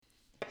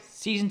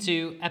Season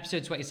 2,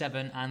 episode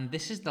 27, and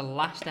this is the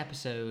last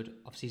episode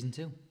of season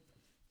 2.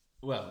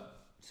 Well,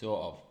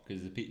 sort of,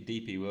 because the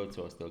DP World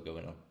Tour is still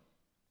going on.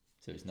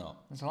 So it's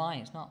not. That's a lie,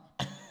 it's not.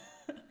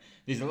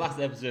 This is the last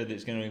episode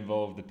that's going to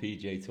involve the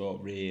PGA Tour,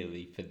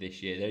 really, for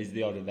this year. There's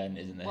the odd event,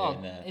 isn't there? Well, here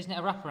and there. isn't it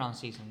a wraparound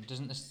season?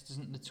 Doesn't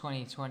the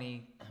 2022, I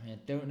mean, I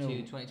don't know.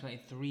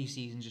 2023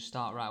 season just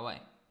start right away?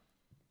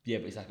 Yeah,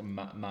 but it's like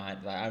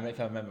if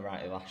I remember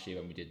rightly, last year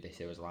when we did this,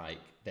 it was like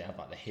they have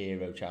like the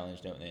Hero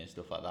Challenge, don't they, and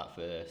stuff like that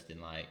first,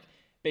 and like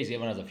basically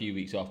everyone has a few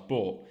weeks off.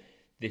 But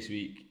this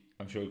week,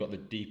 I'm sure we've got the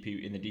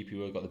DP in the DP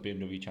World, got the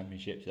BMW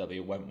Championship, so that'll be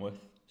at Wentworth.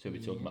 So we'll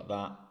be talking about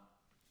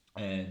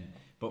that.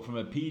 But from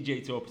a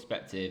PGA Tour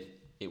perspective,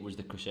 it was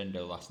the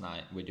crescendo last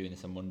night. We're doing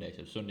this on Monday,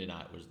 so Sunday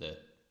night was the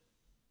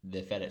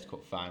FedEx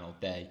Cup final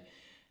day,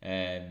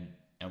 and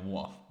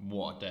what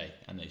a day!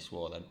 And they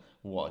swore then,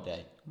 what a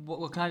day.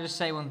 Well, can I just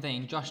say one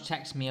thing? Josh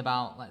texted me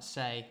about, let's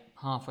say,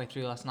 halfway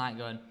through last night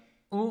going,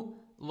 oh,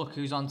 look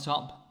who's on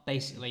top.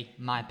 Basically,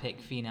 my pick,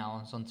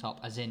 Finau, is on top,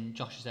 as in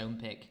Josh's own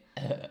pick.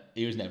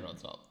 He was never on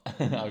top.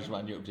 I was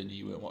winding you up to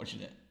you weren't watching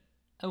it.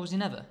 Oh, was he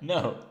never?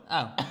 No.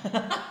 Oh.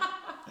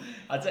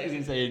 I texted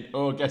him saying,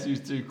 oh, guess who's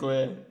too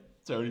clear?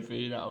 Tony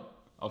Finau.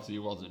 Obviously he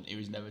wasn't. He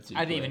was never too clear.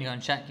 I didn't even go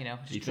and check, you know.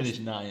 He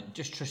finished 9th.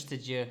 Just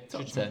trusted you.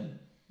 Top 10.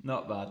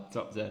 Not bad.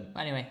 Top 10.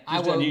 But anyway,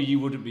 I knew you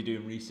wouldn't be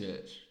doing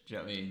research. Do you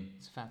know what I mean?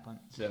 It's a fair point.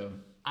 So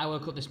I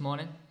woke up this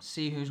morning,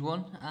 see who's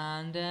won,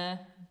 and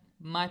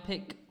my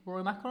pick,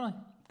 Rory McIlroy.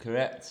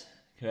 Correct.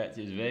 It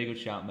was a very good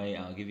shout, mate.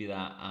 I'll give you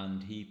that.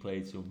 And he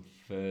played some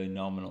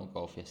phenomenal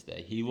golf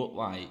yesterday. He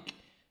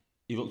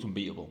looked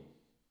unbeatable.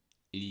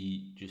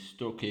 He just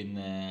stuck in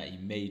there. He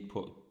made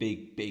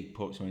big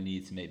putts when he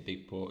needed to make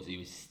big putts. He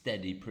was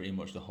steady pretty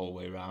much the whole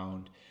way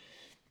round.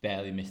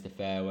 Barely missed the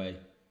fairway.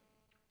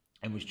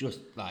 And was just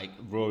like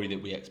Rory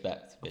that we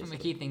expect. I think the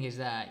key thing is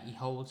that he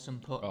holds some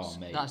putts. Oh,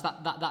 mate.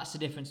 That's the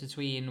difference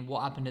between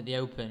what happened at the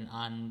Open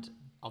and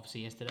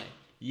obviously yesterday.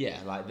 Yeah,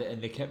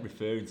 and they kept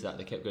referring to that.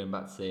 They kept going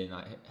back to saying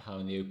like how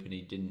in the Open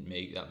he didn't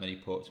make that many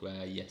putts,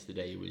 where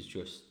yesterday he was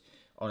just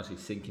honestly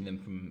sinking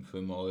them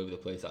from all over the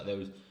place. Like there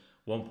was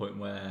one point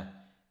where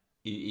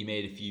he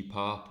made a few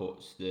par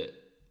putts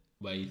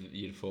where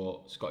you'd have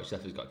thought Scotty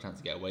Scheffler's got a chance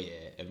to get away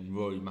here, and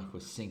Rory McIlroy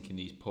was sinking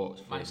these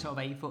putts like sort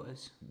of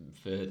 8-footers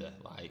further,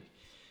 like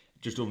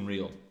just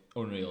unreal.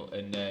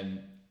 And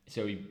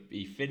so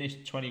he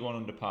finished 21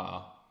 under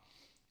par,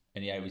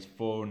 and he was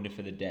 4 under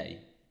for the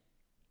day.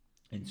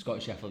 And Scotty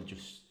Scheffler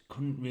just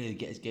couldn't really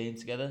get his game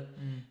together.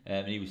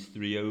 And he was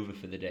 3 over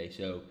for the day.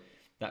 So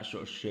that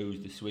sort of shows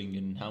the swing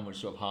and how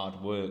much sort of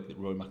hard work that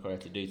Rory McIlroy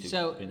had to do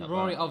to win that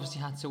Rory round.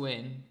 obviously had to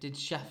win. Did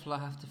Scheffler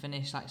have to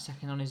finish like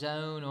second on his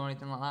own or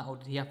anything like that? Or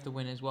did he have to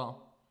win as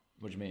well?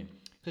 What do you mean?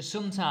 Because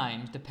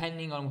sometimes,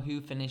 depending on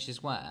who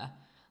finishes where,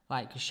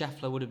 like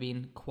Scheffler would have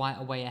been quite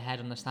a way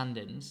ahead on the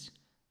standings.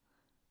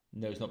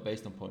 No, it's not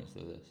based on points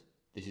though,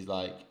 this is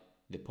like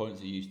the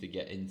points are used to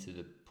get into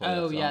the playoffs.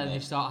 Oh yeah, they they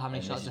start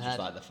having shots this ahead. Is just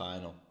like the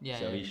final. Yeah.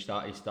 So yeah.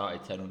 he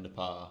started 10 under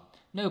par.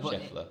 No, but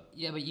Scheffler.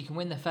 but you can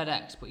win the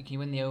FedEx, but you can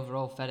win the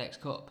overall FedEx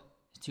Cup.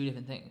 It's two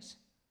different things.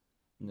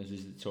 And this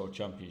is the Tour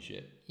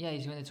Championship. Yeah,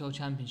 he's winning the Tour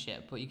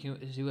Championship, but you can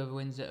whoever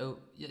wins it.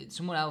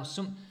 Someone else.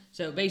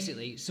 So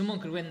basically, someone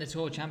could win the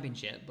Tour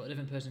Championship, but a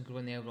different person could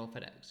win the overall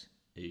FedEx.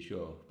 Are you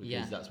sure? Because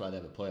Yeah. that's why they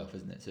have a playoff,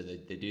 isn't it? So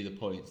they do the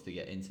points to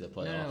get into the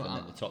playoff, No, and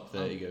then the top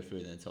 30 go through,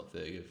 and then the top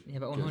 30 go. Yeah,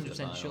 but go to the 100%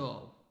 final.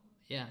 sure.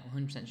 Yeah,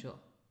 100% sure.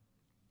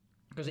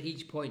 Because at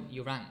each point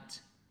you're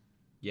ranked.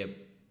 Yeah,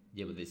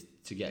 but it's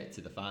to get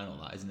to the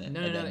final, that isn't it?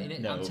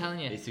 No, I'm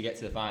telling you. It's to get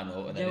to the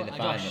final, and then No, in the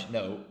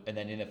final, and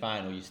then in the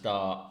final you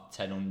start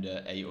 10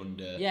 under, 8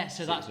 under. Yeah,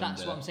 so 6 that's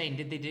under. what I'm saying.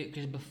 Did they do?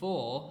 Because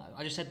before,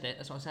 I just said that.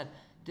 That's what I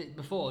said.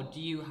 Before,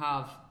 do you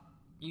have?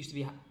 Used to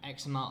be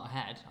X amount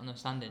ahead on the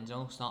standings,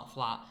 all start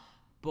flat.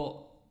 But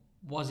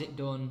was it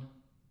done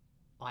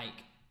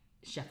like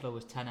Scheffler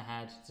was 10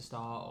 ahead to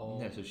start,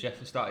 or No, so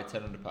Scheffler started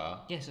 10 under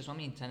par. yes, that's what I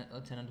mean. 10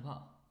 under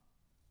par.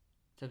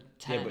 So Yeah,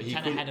 10, but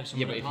 10 ahead of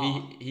someone. but at if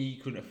par. he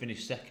couldn't have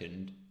finished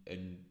second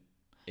and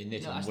in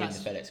this No, and win the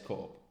FedEx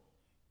Cup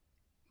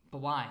But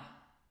why?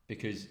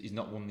 because he's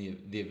not won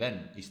the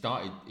event. He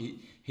started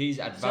his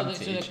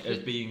advantage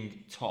of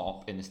being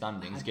top in the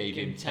standings gave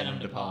him 10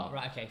 under par.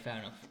 Right. Okay. Fair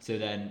enough. So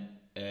then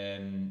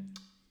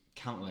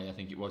Cantlay, I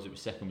think it was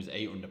second was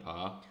 8 under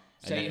par.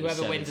 And So then it was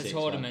whoever wins the 7-6,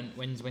 tournament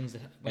wins both.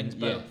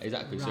 Yeah,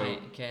 exactly. Right.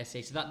 So Okay. I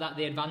see. So that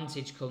the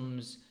advantage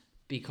comes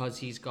because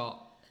he's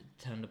got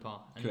 10 under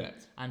par.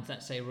 correct. And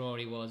let's say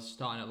Rory was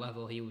starting at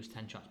level, he was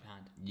 10 shots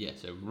behind. Yeah,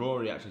 so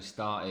Rory actually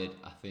started,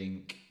 I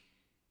think,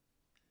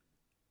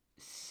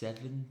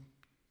 7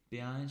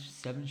 behind,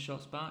 7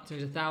 shots back. So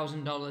it's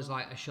 $1,000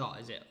 like a shot,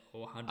 is it?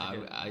 Or how do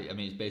you do it? I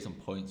mean, it's based on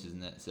points,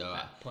 isn't it? So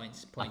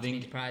Points think-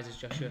 means prizes,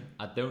 Joshua.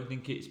 I don't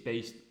think it's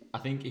based. I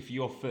think if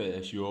you're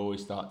first, you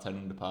always start 10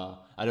 under par.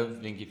 I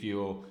don't think if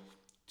you're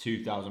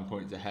 2,000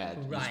 points ahead,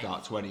 you Right.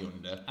 start 20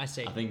 under. I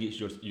see. I think it's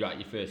just you're at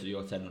your first, so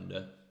you're 10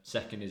 under.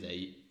 Second is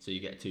 8, so you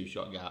get a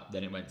 2-shot gap.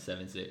 Then it went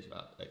 7-6,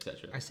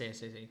 etc. I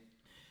see.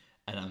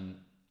 And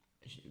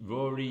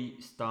Rory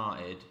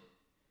started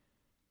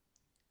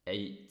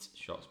 8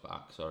 shots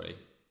back, sorry.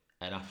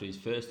 And after his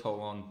first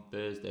hole on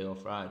Thursday or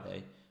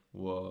Friday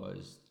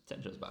was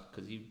 10 shots back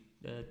because he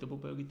double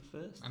bogeyed the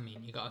first. I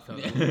mean, you got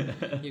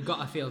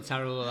to feel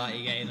terrible that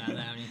you're getting that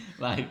there. I mean.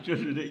 Like,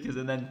 just ridiculous.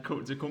 And then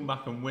to come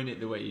back and win it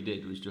the way he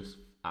did was just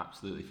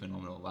absolutely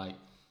phenomenal. Like,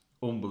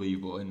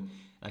 unbelievable. And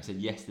like I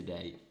said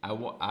yesterday,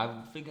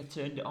 I think I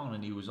turned it on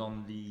and he was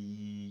on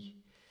the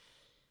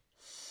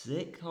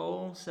 6th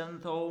hole,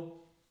 7th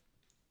hole.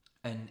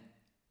 And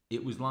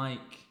it was like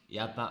he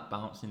had that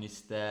bounce in his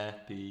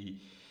step.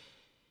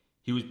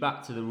 He was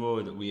back to the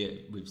Rory that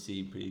we've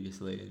seen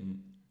previously.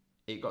 And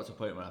it got to a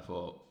point where I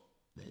thought,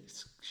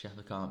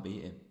 Scheffler can't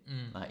beat him.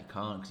 Like, he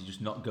can't, because he's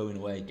just not going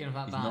away.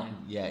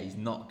 He's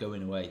not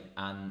going away.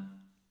 And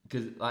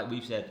because, like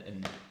we've said,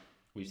 and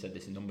we've said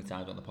this a number of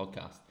times on the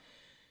podcast,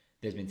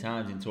 there's been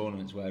times in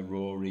tournaments where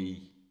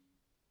Rory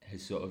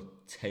has sort of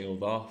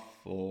tailed off,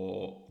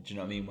 or do you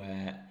know what I mean,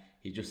 where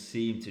he just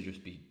seemed to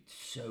just be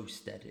so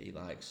steady,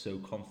 like so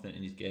confident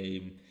in his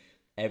game.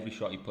 Every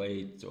shot he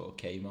played sort of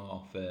came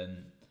off,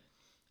 and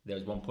there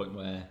was one point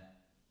where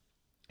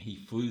he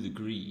flew the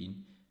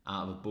green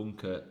out of a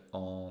bunker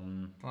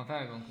on a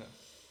fairy bunker.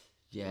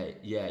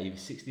 Yeah, he was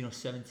 16 or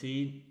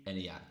 17, and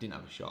he didn't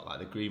have a shot. Like,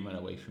 the green went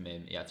away from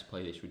him. He had to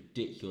play this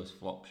ridiculous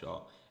flop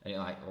shot, and it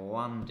like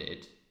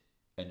landed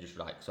and just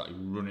like started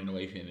running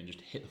away from him and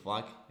just hit the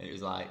flag. And it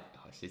was like,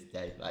 oh, it's his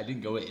day. Like, it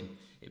didn't go in,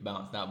 it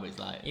bounced out, but it's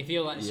like, you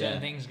feel like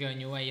certain things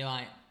going your way, you're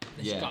like,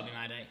 this has got to be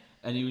my day.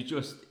 And he was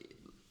just,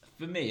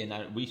 for me,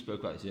 and we spoke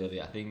about this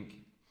earlier, I think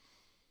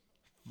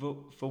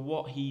for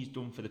what he's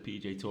done for the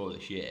PGA Tour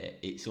this year,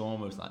 it's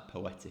almost like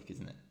poetic,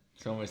 isn't it?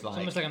 It's almost like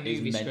a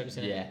movie script,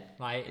 isn't it? Yeah,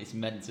 like, it's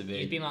meant to be.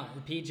 He's been like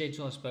the PGA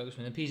Tour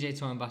spokesman, the PGA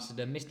Tour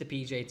ambassador, Mr.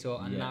 PGA Tour,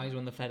 and now he's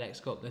won the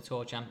FedEx Cup, the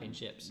Tour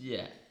Championships.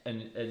 Yeah,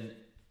 and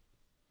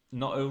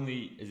not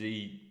only has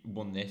he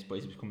won this, but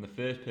he's become the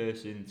first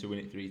person to win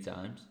it 3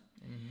 times.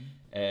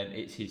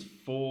 It's his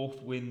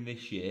 4th win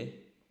this year.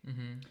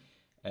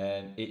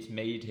 It's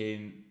made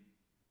him,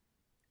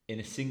 in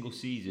a single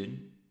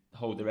season,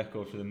 hold the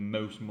record for the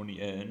most money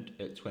earned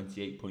at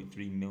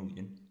 28.3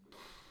 million,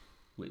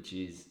 which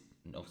is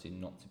obviously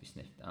not to be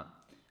sniffed at.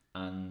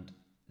 And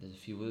there's a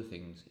few other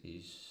things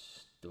he's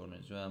done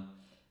as well.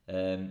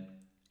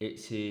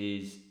 It's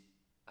his,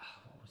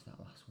 what was that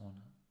last one?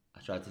 I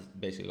tried to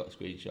basically got a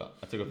screenshot.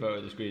 I took a photo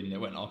of the screen and it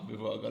went off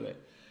before I got it.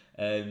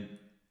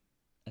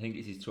 I think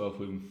it's his 12th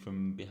win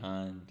from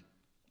behind,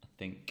 I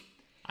think.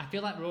 I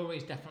feel like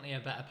Rory's definitely a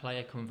better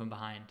player coming from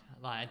behind.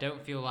 Like, I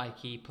don't feel like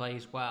he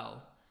plays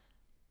well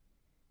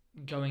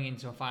going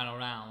into a final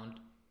round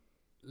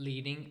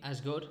leading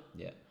as good.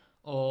 Yeah.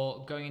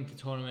 Or going into the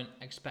tournament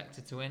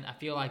expected to win. I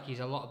feel like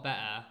he's a lot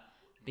better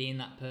being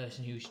that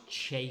person who's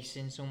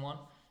chasing someone.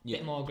 A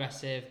bit more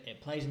aggressive.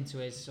 It plays into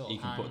his sort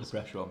of hands. He can put the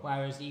pressure on.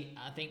 Whereas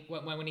I think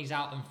when he's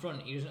out in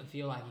front, he doesn't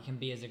feel like he can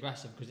be as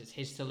aggressive because it's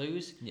his to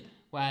lose. Yeah.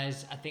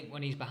 Whereas I think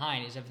when he's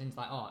behind, everything's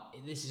like, oh,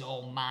 this is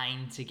all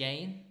mine to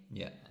gain.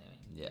 Yeah.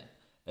 Anyway.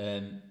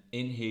 Yeah.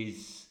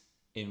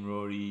 In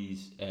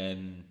Rory's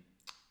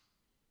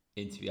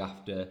interview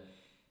after,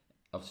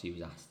 obviously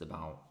he was asked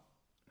about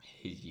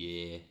his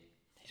year,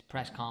 his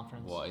press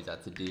conference, what he's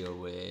had to deal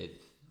with,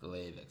 the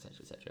live, etc.,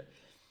 etc.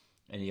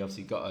 And he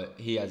obviously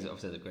he has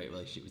obviously a great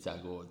relationship with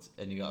Tiger Woods,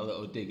 and he got a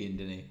little dig in,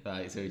 didn't he?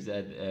 Like, so he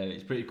said,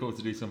 it's pretty cool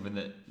to do something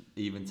that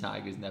even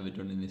Tiger's never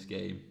done in this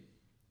game.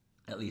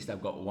 At least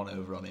I've got one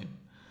over on him.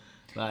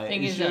 Like,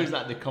 it shows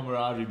like the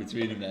camaraderie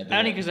between them there.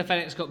 Only because the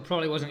FedEx Cup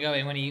probably wasn't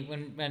going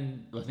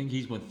when. Well, I think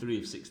he's won 3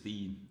 of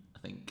 16. I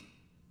think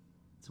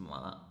something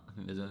like that. I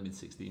think there's only been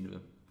 16 of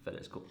them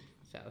FedEx Cup.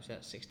 So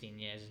that's 16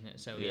 years, isn't it?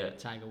 So yeah,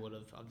 Tiger would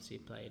have obviously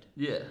played.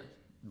 Yeah,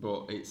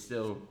 but it's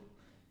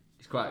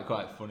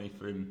quite funny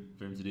for him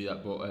to do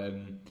that. But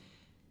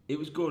it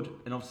was good,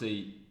 and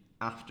obviously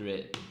after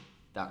it,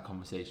 that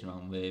conversation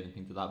around live and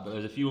things like that. But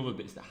there's a few other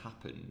bits that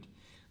happened,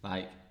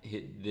 like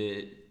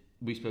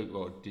we spoke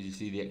about. Did you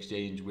see the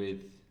exchange with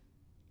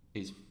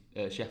his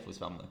Scheffler's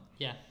family?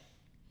 Yeah.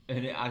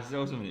 And I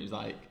saw something. It was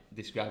like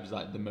described as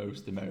like the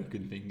most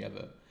American thing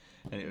ever,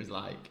 and it was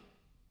like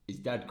his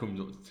dad comes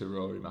up to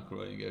Rory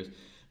McIlroy and goes,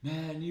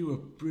 "Man, you were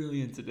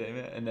brilliant today,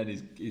 man." And then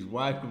his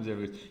wife comes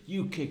over and goes,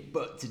 "You kicked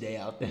butt today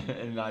out there."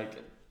 And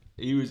like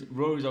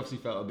Rory's obviously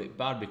felt a bit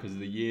bad because of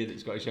the year that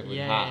Scottie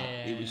Scheffler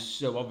had. It was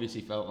so obvious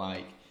he felt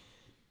like.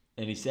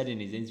 And he said in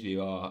his interview,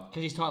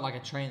 because he's taught like a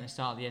train at the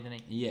start of the year,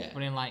 didn't he? Yeah.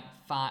 Winning like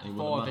 4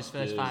 of his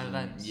first 5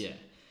 events. Yeah.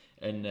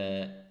 And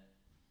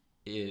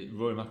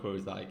Rory McIlroy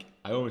was like,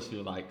 I always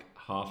feel like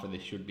half of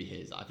this should be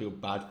his. I feel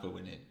bad for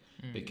winning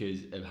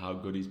because of how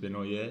good he's been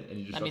all year. And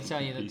he just let me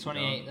tell you, that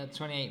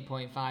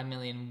 28.5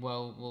 million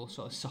will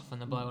sort of soften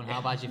the blow on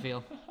how bad you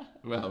feel.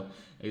 Well,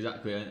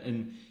 exactly.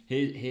 And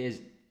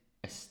here's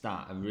a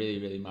stat, a really,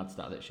 really mad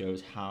stat that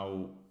shows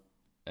how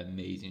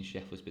amazing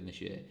Scheffler's been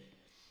this year.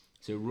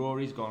 So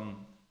Rory's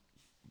gone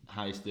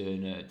highest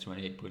earner at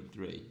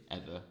 28.3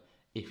 ever.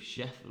 If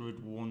Scheffler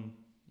had won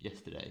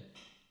yesterday,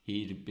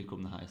 he'd have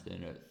become the highest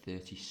earner at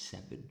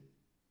 37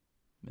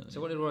 million.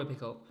 So what did Rory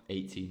pick up?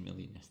 18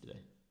 million yesterday.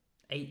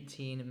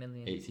 18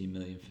 million. 18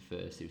 million for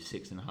first. He was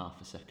 6.5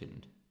 for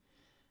second.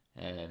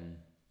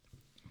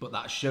 But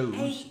that shows.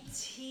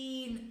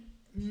 18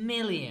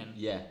 million.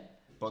 Yeah,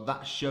 but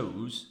that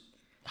shows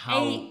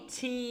how.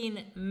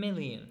 18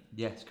 million.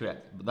 Yes,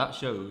 correct. But that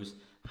shows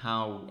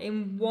how.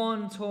 In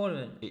one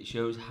tournament. It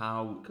shows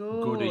how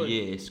good a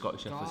year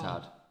Scottish Sheffield's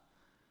had.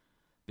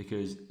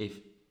 Because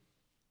if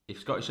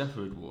Scottish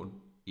Sheffield had won,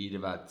 he'd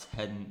have had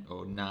 10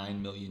 or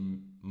 9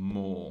 million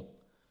more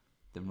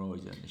than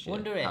Roy's earned this year.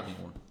 Wonder if having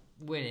won.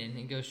 Winning,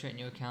 it goes straight in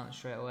your account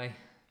straight away.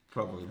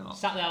 Probably not.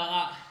 Sat there like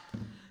that.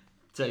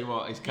 Tell you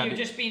what, You've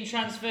just been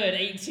transferred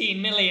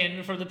 18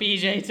 million from the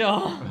PJ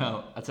Tour.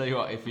 Well, I tell you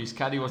what, if his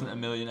caddy wasn't a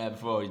millionaire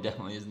before, he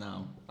definitely is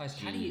now. Oh, his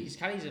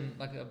caddy's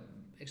like a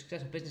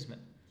successful businessman.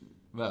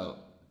 Well,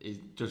 he's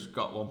just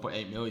got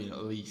 1.8 million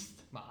at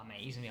least. Well, I mean,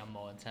 he's gonna be on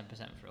more than 10%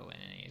 for a win,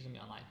 and he's gonna be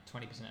on like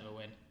 20% of a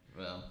win.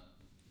 Well,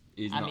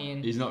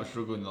 he's not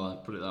struggling, the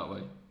lad. Put it that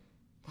way.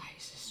 That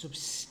is a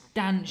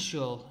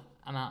substantial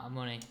amount of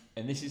money.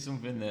 And this is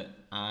something that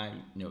I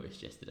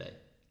noticed yesterday.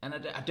 And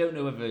I don't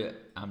know whether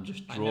I'm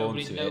just drawn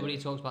to it. Nobody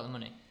talks about the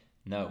money.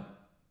 No,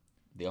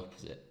 the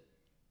opposite.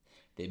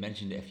 They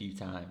mentioned it a few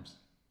times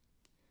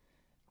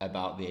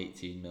about the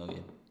 18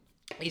 million.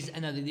 I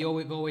know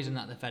they've always done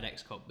that at the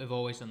FedEx Cup. They've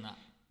always done that.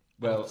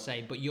 Well, I have to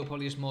say, but you're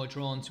probably just more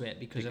drawn to it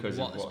because of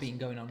what's been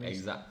going on recently.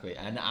 Exactly,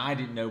 and I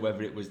didn't know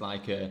whether it was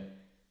like a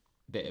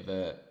bit of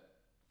a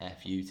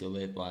FU to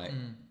live like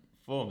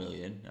 4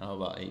 million. How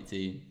about 18? Do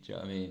you know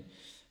what I mean?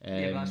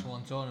 Yeah, that's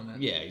one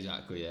tournament. Yeah,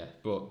 exactly. Yeah,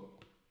 but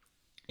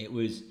it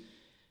was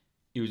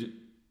a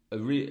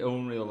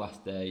unreal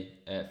last day,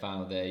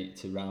 final day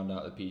to round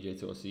out the PJ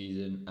Tour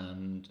season,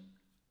 and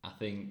I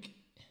think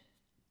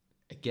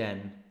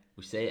again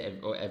we say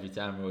it every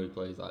time Rory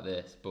plays like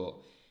this, but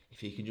if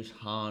he can just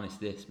harness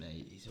this,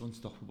 mate, he's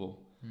unstoppable.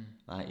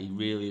 Like he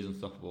really is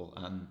unstoppable,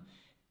 and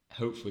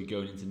hopefully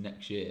going into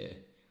next year,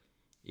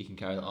 he can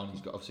carry that on.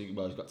 He's got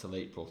till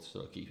April to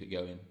sort of keep it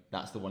going.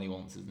 That's the one he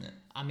wants, isn't it?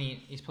 I mean,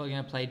 he's probably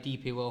going to play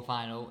DP World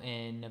Final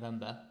in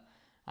November.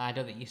 I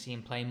don't think you see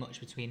him playing much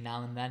between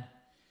now and then.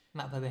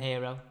 Might play the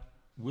hero.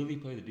 Will he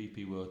play the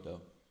DP World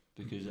though?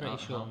 Because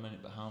sure.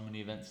 how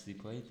many events has he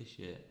played this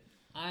year?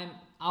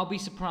 I'll be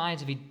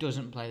surprised if he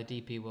doesn't play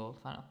the DP World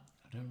Final.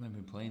 I don't remember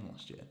him playing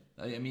last year.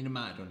 I mean, he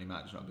might have done. He might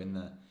have just not been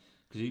there.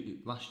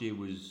 Because last year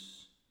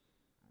was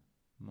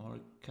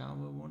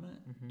Morikawa won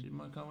it. Mm-hmm. Did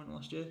Morikawa win it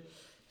last year?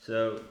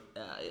 So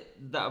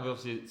that'll be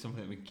obviously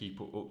something that we can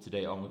keep up to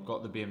date on. We've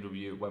got the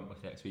BMW at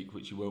Wentworth next week,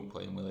 which you won't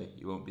play in, will he?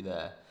 You won't be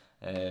there.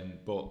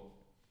 But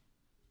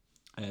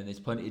there's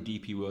plenty of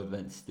DP World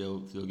events still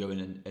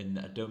going, and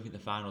I don't think the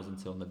finals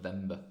until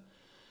November.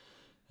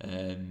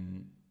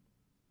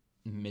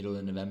 Middle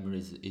of November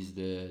is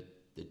the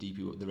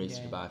DP World, the Race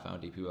to Dubai final,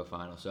 DP World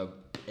final. So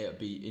it'll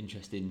be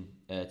interesting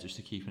just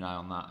to keep an eye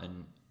on that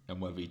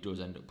and whether he does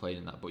end up playing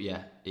in that. But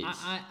yeah,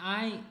 it's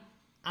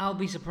I'll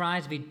be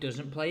surprised if he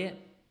doesn't play it.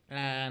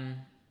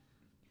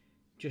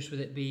 Just with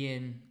it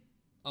being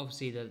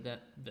obviously the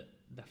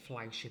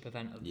flagship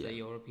event of the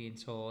European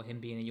Tour, him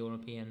being a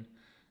European.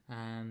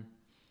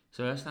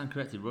 So I stand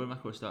corrected. Rory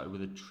McIlroy started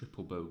with a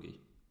triple bogey.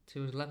 So he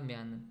was 11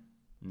 behind them.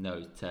 No,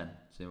 he's 10.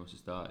 So he must have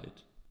started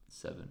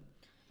 7.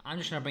 I'm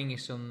just gonna bring you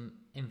some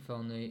info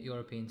on the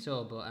European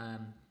Tour, but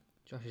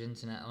Josh's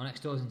internet or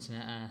next door's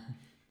internet.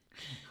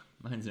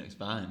 My internet's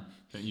fine.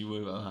 Don't you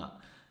worry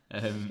about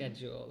that.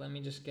 Schedule. Let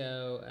me just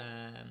go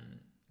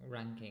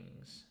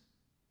rankings.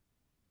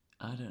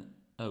 I don't.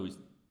 Oh, he's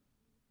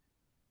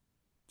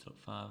top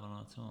 5 on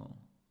our tour.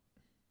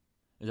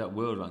 Is that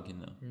world ranking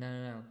though?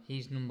 No.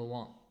 He's number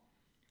 1.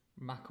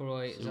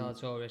 McIlroy,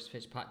 Zalatoris,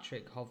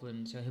 Fitzpatrick,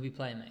 Hovland. So he'll be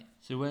playing, mate.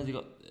 So where's he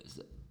got?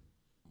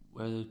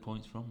 Where are those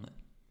points from then?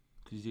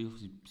 Because he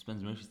obviously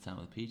spends most of his time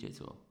on the PJ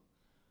Tour.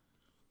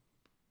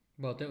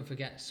 Well, don't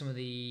forget some of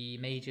the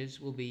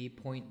majors will be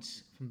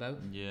points from both.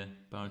 Yeah,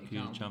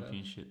 Barracuda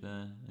Championship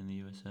there in the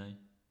USA.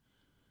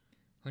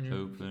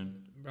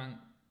 Open. Rank.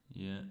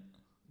 Yeah.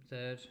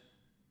 3rd.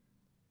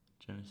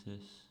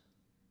 Genesis.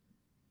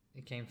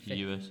 He came 5th.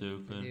 US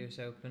Open. US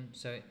Open.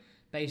 So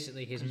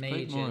basically his He's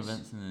majors. played more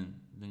events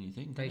than you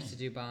think. Race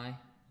to Dubai.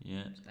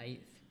 Yeah. 8th.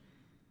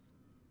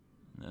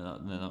 No,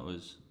 that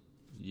was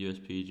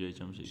USPGA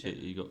Championship.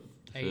 He got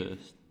the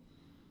 1st.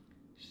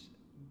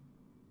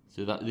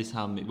 So this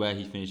where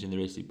he finished in the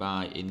Race to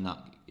Dubai in that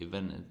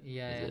event.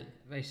 Yeah.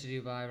 Race to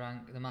Dubai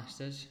rank the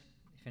Masters.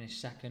 He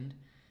finished 2nd.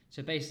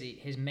 So basically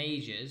his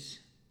majors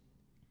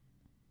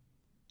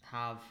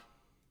have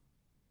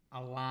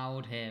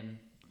allowed him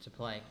to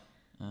play.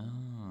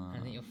 And I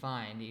think you'll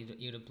find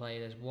you'd have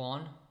played as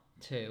 1,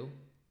 2.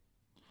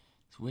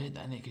 It's weird,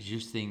 isn't it? Because you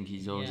just think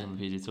he's always on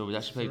the PGA Tour. He's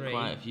actually played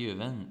quite a few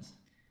events.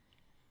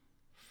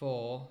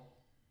 4,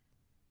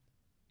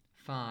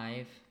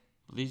 5.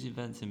 Well, these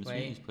events in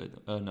between he's played.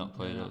 Oh, not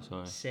played.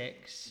 Sorry.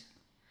 6.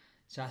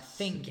 So I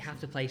think you have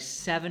to play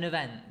 7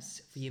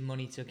 events for your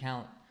money to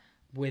count,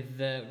 with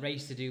the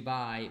Race to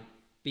Dubai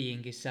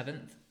being his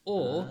 7th.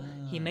 Or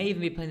he may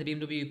even be playing the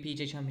BMW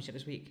PGA Championship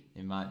this week.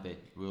 It might be.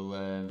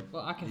 Well,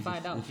 I can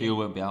find out. The field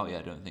won't be out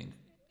yet, I don't think.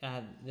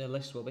 The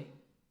list will be.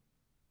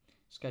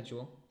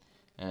 schedule.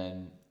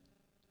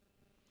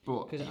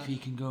 But if he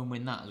can go and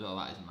win that as well,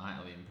 that is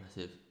mightily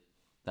impressive.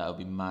 That'll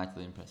be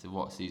mightily impressive.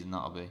 What season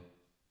that'll be?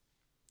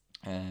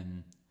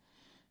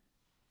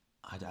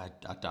 I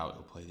doubt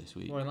he'll play this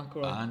week. Rory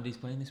McIlroy. And he's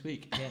playing this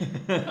week.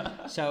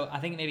 Yeah. So I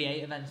think maybe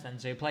 8 events then.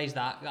 So he plays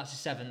that. That's his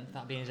 7th.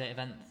 That'd be his 8th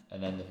event.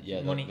 And then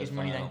his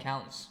money then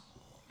counts.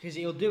 Because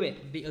he'll do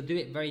it. But he'll do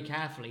it very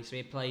carefully. So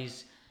he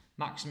plays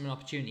maximum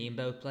opportunity in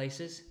both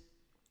places.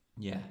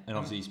 Yeah, and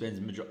obviously he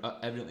spends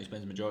evidently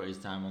spends the majority of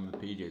his time on the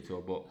PGA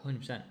Tour, but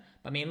 100%. But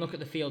I mean, look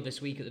at the field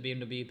this week at the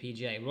BMW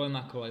PGA: Roy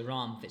McIlroy,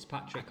 Rahm,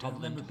 Fitzpatrick,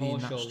 Hovland,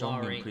 Horschel,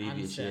 Lowry,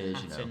 Ancer,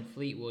 Hatton,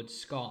 Fleetwood,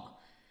 Scott,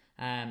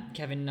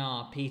 Kevin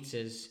Na,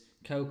 Peters,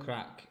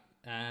 Kokrak,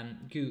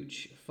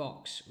 Gooch,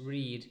 Fox,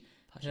 Reed,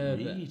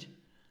 Herbert,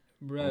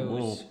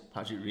 Rose.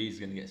 Patrick Reed's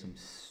going to get some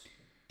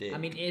stick. I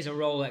mean, it is a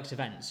Rolex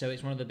event, so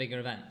it's one of the bigger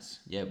events.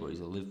 Yeah, but he's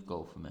a live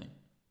golfer, mate.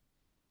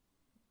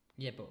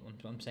 Yeah, but what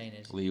I'm saying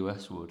is... Lee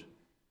Westwood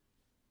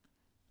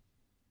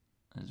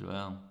as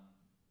well.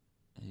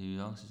 Who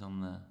else is on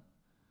there?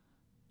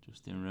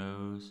 Justin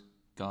Rose,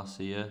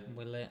 Garcia,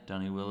 Willett,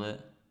 Danny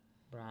Willett,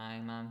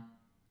 Ryman.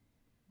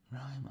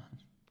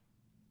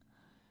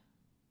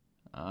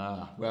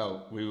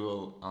 Well, we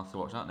will have to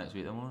watch that next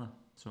week then, won't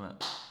we?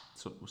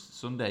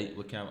 Sunday,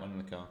 we'll count on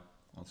the car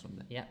on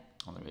Sunday. Yeah.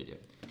 On the radio.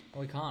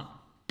 Well, we can't.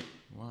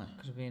 Why?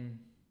 Because we've been...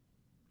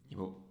 Yeah,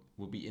 but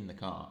we'll be in the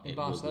car. In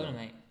Barcelona,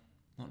 mate.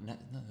 No,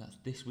 that's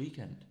this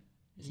weekend,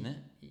 isn't it?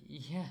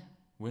 Yeah.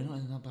 We're not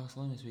in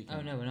Barcelona this weekend.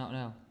 Oh, no, we're not,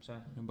 no. Sorry.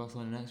 We're in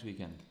Barcelona next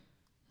weekend.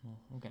 Well,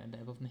 we're getting a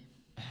bit above me.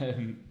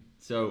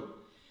 So,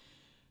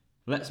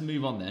 let's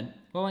move on then.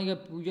 Well, why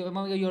don't we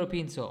go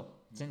European Tour?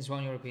 Since we're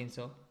on European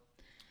Tour.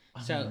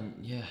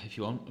 Yeah, if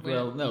you want.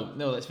 Well, no,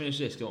 let's finish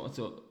this. Don't want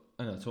to talk...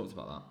 I know, I talked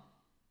about that.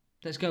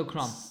 Let's go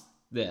Cron.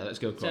 Yeah, let's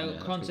go Cron.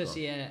 So, Cron says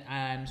here,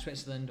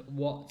 Switzerland,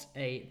 what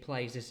a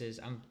place this is.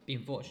 I'm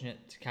being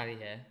fortunate to carry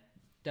here.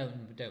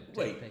 Don't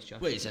place, Josh.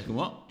 Wait a second,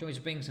 what? Do you want me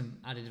to bring some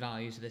added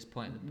value to this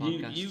point of the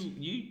podcast?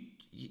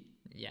 You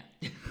Yeah.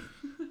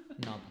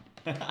 Knob.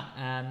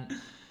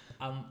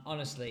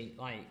 Honestly,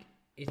 like,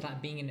 it's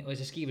like being in... It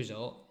was a ski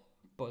resort,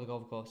 but the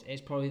golf course. It's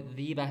probably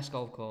the best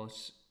golf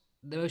course,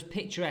 the most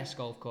picturesque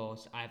golf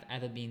course I've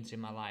ever been to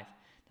in my life.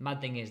 The mad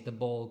thing is the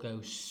ball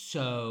goes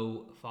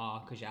so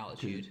far because your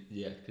altitude.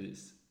 Yeah,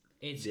 because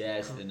it's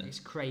thinner. It's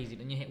crazy.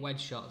 When you hit wedge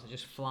shots, they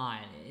just fly.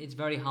 And it's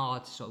very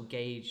hard to sort of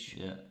gauge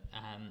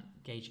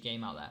your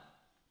game out there.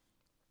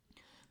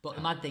 But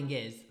the mad thing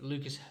is,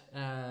 Lucas,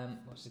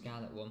 what's the guy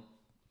that won?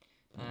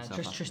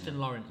 Tristan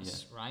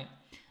Lawrence, right?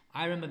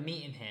 I remember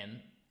meeting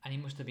him, and he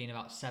must have been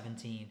about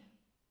 17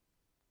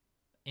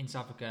 in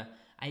South Africa.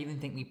 I even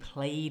think we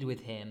played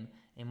with him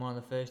in one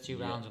of the first 2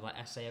 rounds of like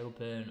SA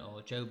Open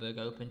or Joburg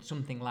Open,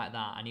 something like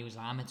that, and he was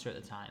an amateur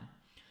at the time.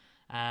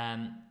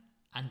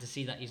 And to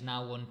see that he's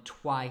now won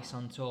twice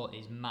on tour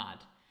is mad.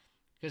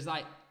 Because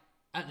like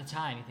at the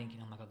time you're thinking,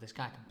 oh my god, this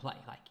guy can play.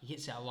 Like he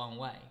hits it a long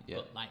way,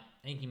 but like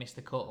I think he missed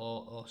the cut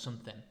or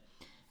something.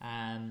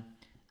 And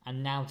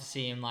now to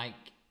see him like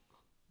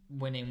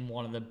winning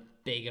one of the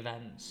big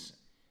events.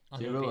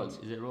 Is it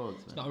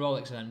Rolex? It's not a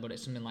Rolex event, but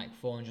it's something like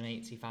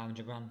 480,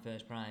 500 grand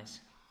first prize.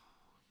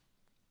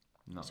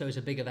 No. So it's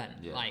a big event.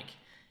 Yeah. Like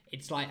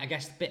it's like, I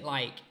guess,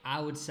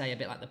 I would say a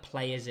bit like the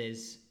Players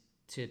is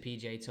to the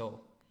PGA Tour.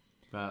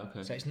 Right.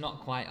 Okay. So it's not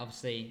quite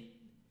obviously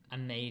a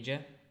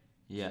major.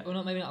 Yeah.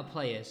 Well, maybe not a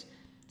Players.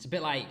 It's a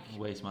bit like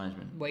Waste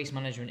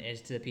Management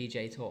is to the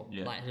PGA Tour.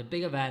 Yeah. Like it's a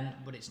big event,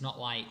 but it's not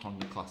like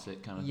Honda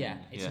Classic kind of thing.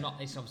 It's not.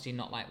 It's obviously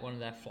not like one of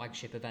their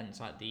flagship events,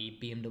 like the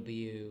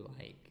BMW,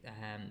 like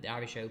the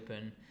Irish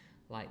Open,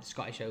 like the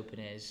Scottish Open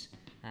is.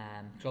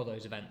 All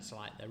those events are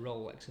like the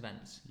Rolex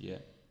events. Yeah.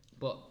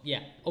 But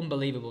yeah,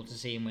 unbelievable to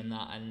see him win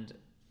that. And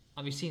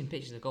have you seen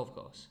pictures of the golf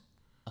course?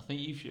 I think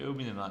you showed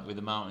me them like with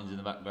the mountains in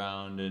the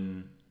background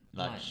and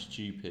like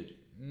stupid.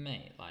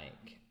 Mate,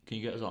 like. Can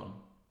you get us on?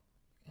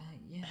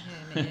 Yeah,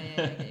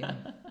 get you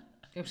on.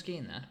 Go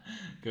skiing there.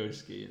 Go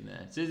skiing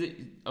there. So is it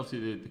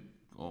obviously the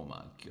oh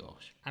my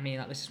gosh. I mean,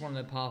 like this is one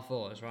of the par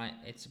 4s, right?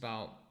 It's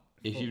about.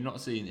 If you've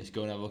not seen this,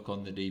 go and have a look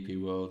on the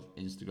DP World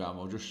Instagram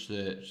or just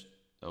search.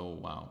 Oh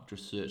wow,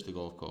 just search the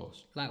golf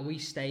course. Like we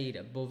stayed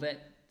above it,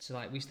 so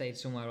like we stayed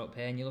somewhere up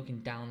here, and you're looking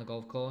down the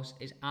golf course.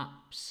 It's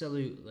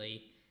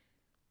absolutely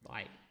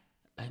like.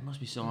 It must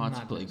be so hard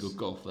to play good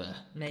golf there.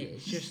 Mate,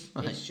 it's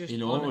just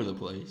in all over the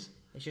place.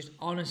 It's just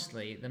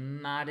honestly the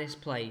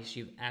maddest place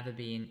you've ever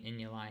been in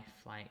your life.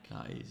 Like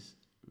that is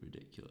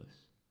ridiculous.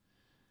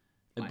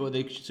 Like, but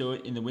so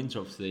in the winter,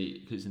 obviously,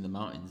 because it's in the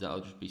mountains,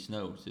 that'll just be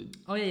snow. So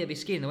oh yeah, you'll be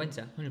skiing in the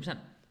winter, 100%.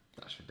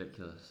 That's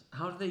ridiculous.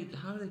 How do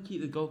they keep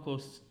the golf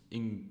course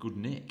in good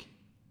nick?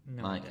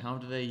 No like idea.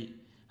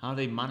 how do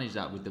they manage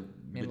that with the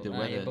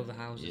weather above the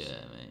houses?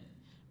 Yeah, mate.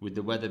 With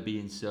the weather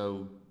being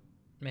so.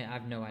 Mate, I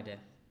have no idea.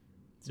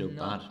 So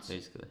bad,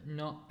 basically.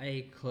 Not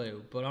a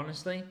clue. But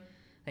honestly,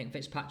 I think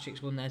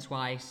Fitzpatrick's won there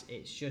twice.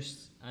 It's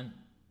just an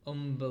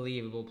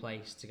unbelievable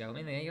place to go. I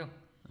mean, there you go.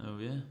 Oh,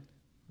 yeah.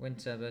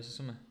 Winter versus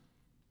summer.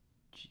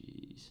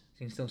 Jeez. So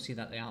you can still see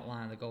that the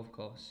outline of the golf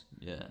course.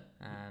 Yeah.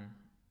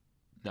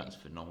 That's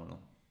phenomenal.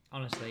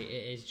 Honestly,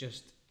 it is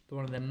just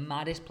one of the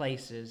maddest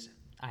places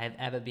I have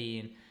ever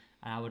been,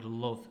 and I would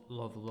love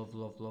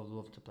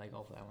to play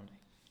golf there one day.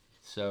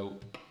 So,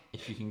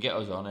 if you can get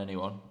us on,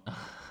 anyone.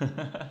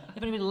 If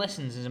anybody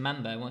listens as a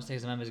member and wants to take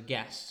as a member as a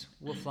guest,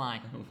 we'll fly.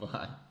 We'll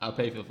fly. I'll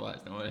pay for the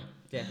flights, don't worry.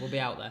 Yeah, we'll be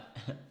out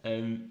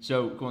there.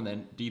 So, come on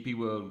then. DP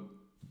World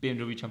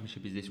BMW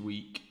Championship is this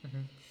week.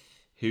 Mm-hmm.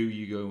 Who are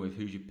you going with?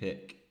 Who's your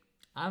pick?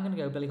 I'm going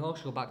to go Billy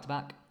Horschel back to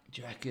back.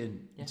 Do you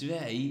reckon? Yeah.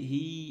 Today,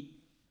 he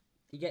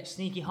gets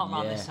sneaky hot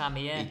man this time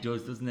of year. He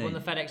does, doesn't he? Won the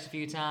FedEx a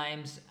few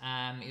times.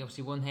 He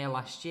obviously won here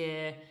last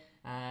year.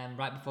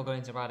 Right before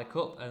going to Ryder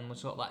Cup, and was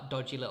sort of that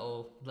dodgy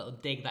little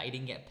dig that he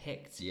didn't get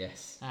picked.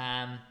 Yes.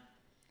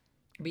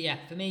 But yeah,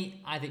 for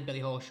me, I think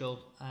Billy Horschel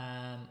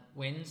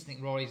wins. I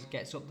think Rory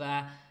gets up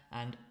there,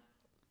 and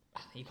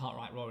you can't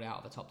write Rory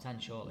out of the top 10,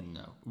 surely.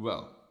 No.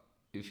 Well,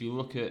 if you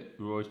look at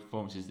Rory's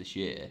performances this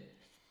year,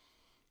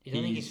 I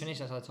don't think he's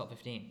finished outside the top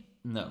 15.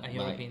 No. A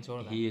European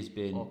tour event. He has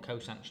been, or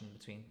co-sanctioned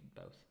between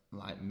both.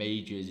 Like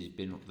majors, he's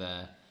been up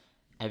there.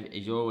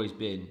 He's always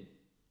been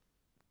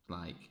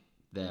like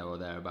there or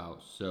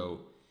thereabouts. So,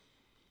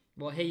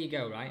 well, here you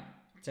go, right?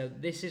 So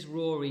this is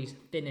Rory's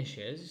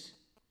finishes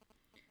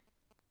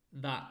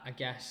that I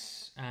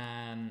guess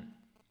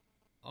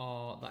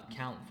are that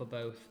count for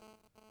both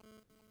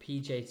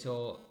PJ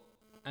Tour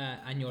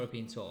and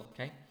European Tour.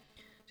 Okay,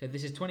 so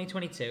this is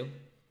 2022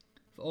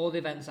 for all the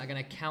events that are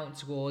going to count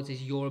towards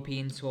his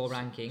European Tour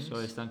rankings.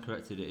 Sorry, I stand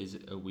corrected. It is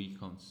a week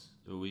on.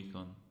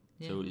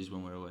 Yeah. So it is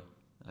when we're away.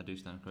 I do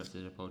stand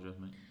corrected. I apologise,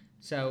 mate.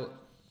 So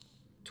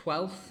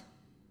 12th,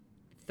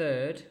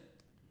 3rd.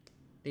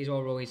 These are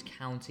all Rory's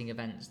counting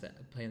events that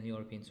are playing on the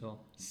European Tour.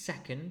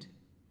 2nd.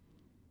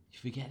 You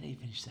forget that he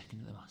finished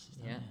 2nd at the Masters,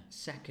 don't you?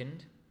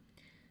 2nd.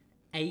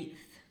 8th.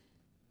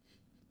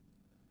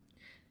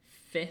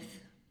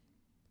 5th.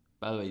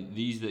 By the way,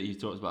 these that you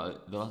talked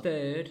about,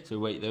 3rd. So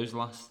wait, those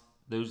last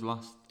 3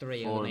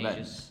 4 are the events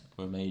majors.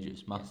 were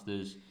majors: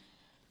 Masters,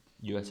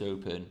 US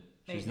Open.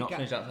 So he's not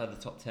finished outside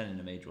the top 10 in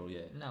a major all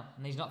year. No,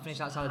 and he's not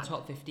finished outside the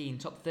top 15.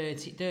 Top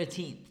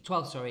 13th,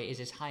 12th, sorry, is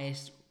his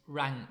highest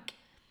rank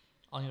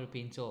on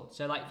European Tour.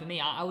 So, like, for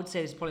me, I would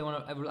say this is probably one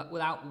of,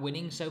 without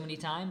winning so many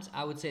times,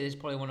 I would say this is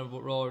probably one of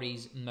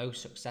Rory's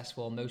most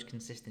successful, most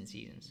consistent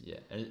seasons. Yeah,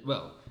 and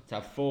well, to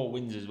have 4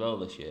 wins as well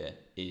this year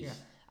is... Yeah.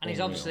 And he's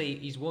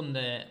won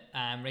the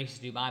Races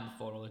to Dubai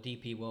before, or the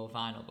DP World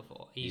Final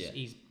before.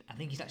 I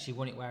think he's actually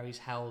won it where he's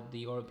held the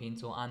European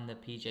Tour and the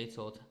PGA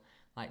Tour,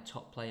 like,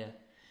 top player.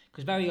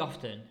 Because very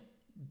often,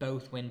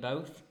 both win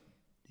both.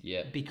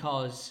 Yeah.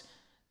 Because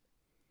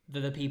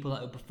they're the people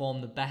that have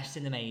performed the best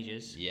in the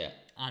majors. Yeah.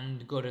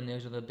 And good in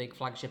those other big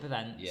flagship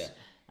events. Yeah.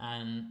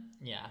 I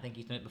think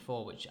he's done it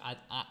before, which I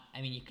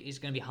mean, it's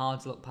going to be hard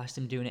to look past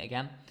him doing it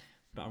again.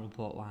 But I'll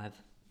report live.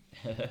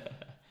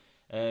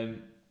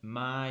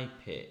 My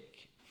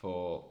pick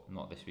for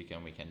not this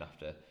weekend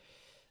after,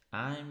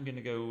 I'm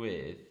gonna go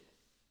with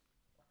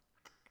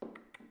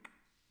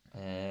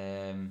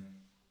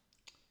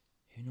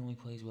who normally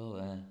plays well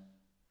there?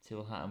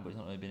 Till Hatton, but he's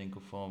not really been in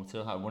good form.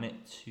 Till Hatton won it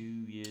 2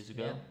 years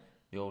ago. Yeah.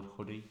 The old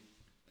hoodie.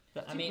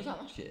 Was that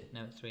last year?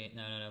 No, 3.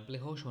 No. Billy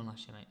Horschel won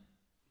last year, mate.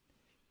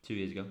 2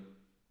 years ago.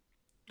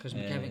 Because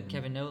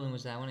Kevin Nolan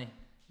was there, wasn't he?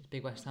 He's a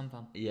big West Ham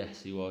fan.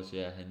 Yes, he was.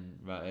 Yeah,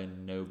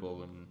 and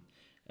Noble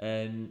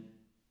and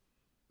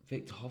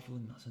Victor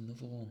Hovland. That's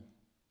another one.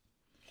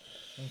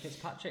 And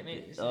Fitzpatrick,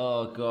 mate.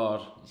 Oh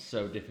God, it's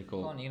so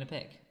difficult. Go on, you're gonna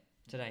pick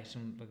today.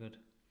 Some were good.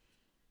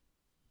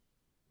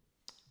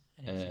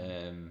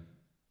 Anytime.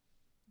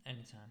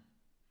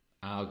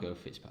 I'll go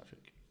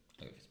Fitzpatrick.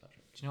 Do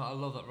you know what? I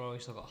love that Rory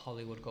still got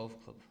Hollywood Golf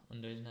Club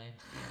under his name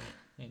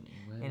in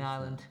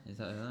Ireland. Is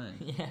that right?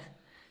 Yeah,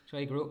 that's where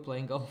he grew up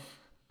playing golf.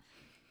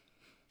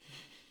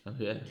 Oh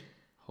yeah,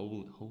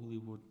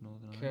 Hollywood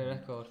Northern Career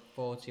Ireland. record,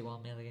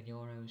 €41 million.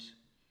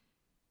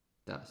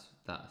 That's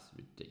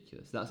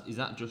ridiculous. Is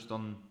that just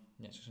on?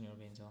 Yeah, it's just on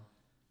European Tour.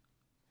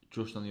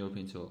 Just on the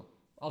European Tour.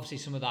 Obviously,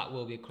 some of that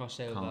will be a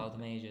crossover of the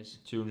majors.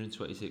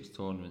 226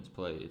 tournaments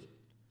played.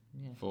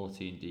 Yeah.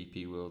 14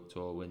 DP World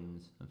Tour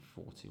wins and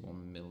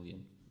 41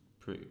 million.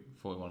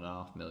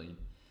 41.5 million.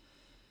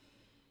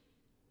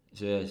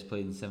 So yeah, he's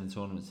played in 7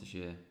 tournaments this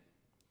year.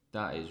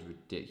 That is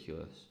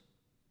ridiculous.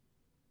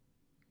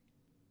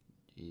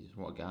 Jesus,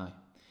 what a guy.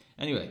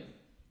 Anyway,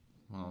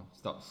 well,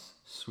 stop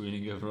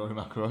swooning over Rory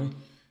McIlroy.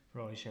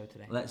 Rory show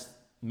today. Let's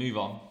move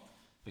on,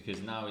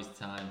 because now is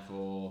time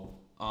for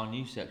our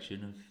new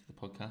section of the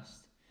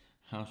podcast,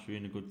 House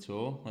Ruin a Good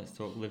Tour. Let's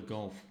talk live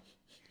golf.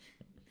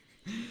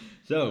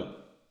 So,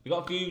 we've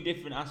got a few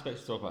different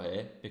aspects to talk about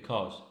here,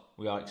 because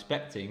we are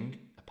expecting,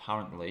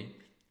 apparently,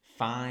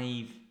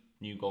 5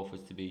 new golfers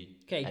to be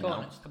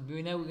announced. Go on.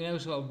 We know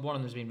sort of one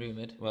of them's been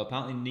rumoured. Well,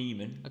 apparently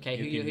Neiman. Okay,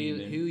 who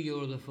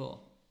you're the for?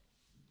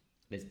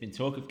 There's been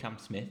talk of Cam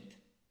Smith.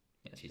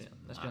 Yeah,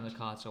 that's been on the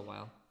cards for a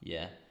while.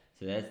 Yeah,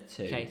 so there's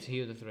 2. Okay, so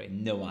who are the 3?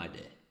 No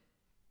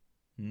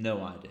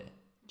idea.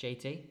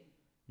 JT?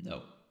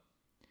 No.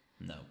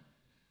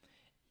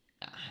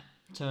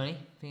 Tony?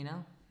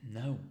 Finau?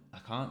 No, I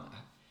can't.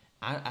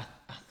 I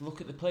look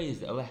at the players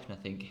that are left and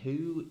I think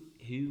who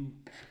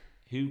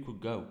could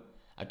go.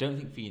 I don't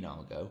think Finau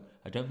will go.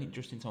 I don't think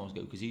Justin Thomas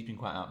will go because he's been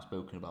quite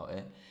outspoken about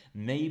it.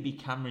 Maybe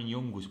Cameron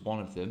Young was one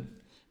of them.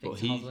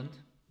 Victor Hovland.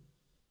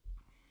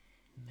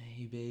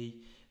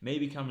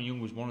 Maybe Cameron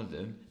Young was one of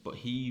them, but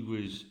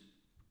he's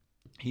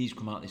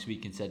come out this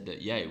week and said that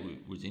he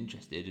was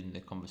interested in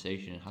the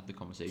conversation and had the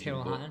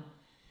conversation.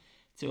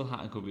 Tyrrell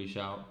Hatton could be a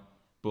shout,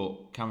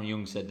 but Cameron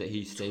Young said that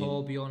he's staying.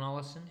 Torbjorn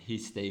Olesen.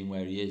 He's staying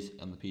where he is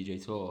on the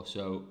PGA Tour.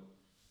 So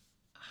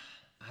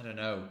I don't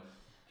know,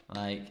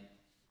 like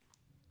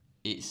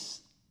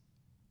it's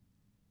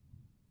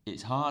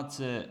hard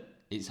to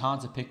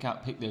pick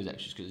those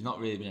extras because there's not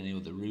really been any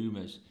other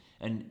rumours,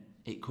 and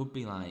it could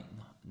be like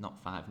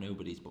not 5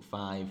 nobodies, but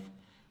 5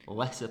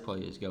 lesser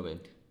players going.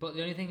 But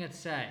the only thing I'd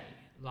say,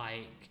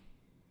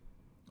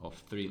 or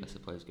 3 lesser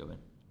players going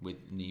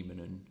with Neiman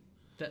and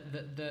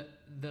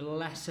the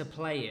lesser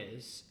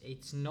players,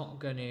 it's not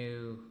going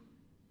to,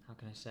 how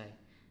can I say,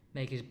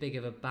 make as big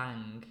of a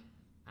bang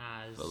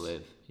as for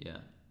Liv, yeah.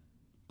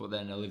 But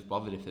then they'll Liv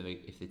bothered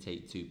if they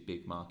take 2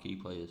 big marquee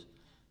players.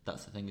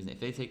 That's the thing, isn't it? If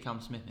they take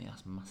Cam Smith, mate,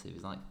 that's massive.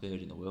 It's like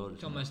 3rd in the world.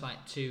 It's almost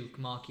like 2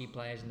 marquee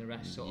players and the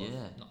rest sort of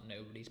not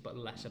nobodies, but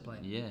lesser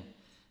players. Yeah.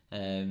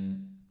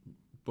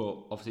 But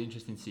obviously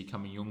interesting to see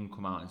Cameron Young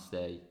come out and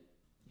say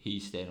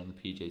he's staying on the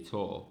PGA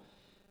Tour.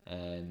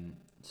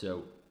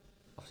 So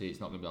obviously it's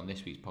not going to be on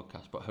this week's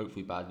podcast, but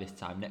hopefully by this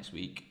time next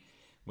week,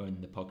 when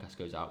the podcast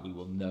goes out, we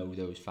will know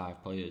those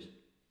 5 players.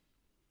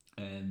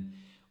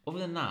 Other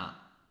than that,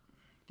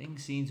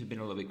 things seem to have been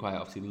a little bit quiet.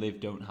 Obviously, Liv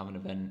don't have an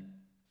event.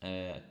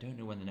 I don't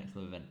know when the next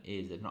Liv event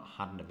is. They've not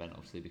had an event,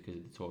 obviously, because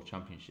of the Tour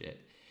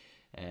Championship.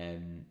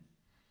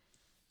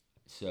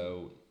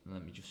 So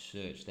let me just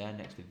search. Their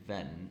next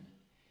event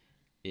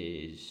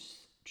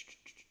is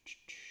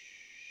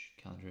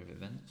calendar of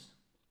events.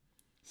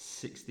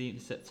 16th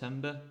of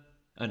September.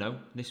 Oh no,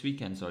 this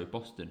weekend. Sorry,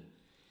 Boston.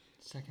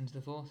 2nd to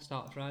the 4th,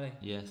 start Friday.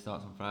 Yeah,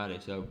 starts on Friday.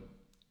 So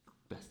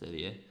best day of the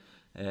year.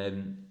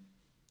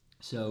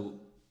 So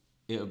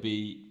it'll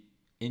be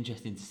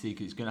interesting to see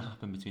because it's going to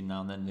happen between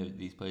now and then.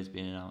 These players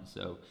being announced.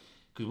 So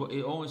because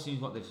it always seems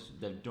what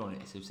they've done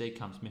is if say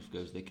Cam Smith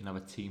goes, they can have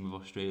a team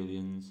of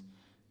Australians.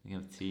 They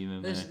can have a team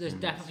of There's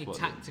definitely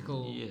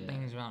tactical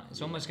things around.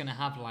 It's almost going to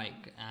have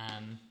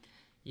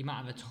you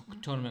might have a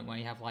tournament where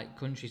you have like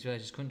countries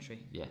versus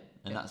country. Yeah,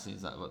 and that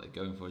seems like what they're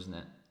going for, isn't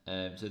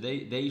it? So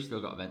they've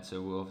still got events,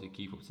 so we'll obviously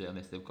keep up to date on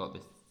this. They've got the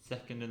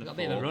 2nd and the 4th. They've got a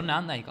bit of a run,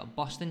 haven't they? You've got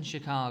Boston,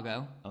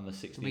 Chicago on the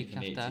 16th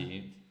and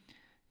 18th.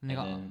 And they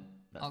got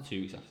that's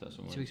 2 weeks after.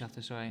 2 weeks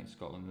after, sorry. In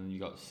Scotland, and you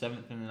got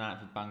 7th and the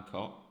 9th of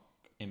Bangkok,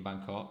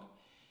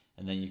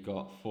 and then you've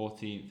got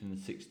 14th and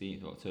the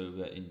 16th of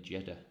October in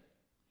Jeddah,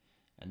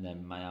 and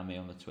then Miami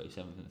on the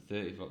 27th and the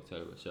 30th of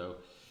October. So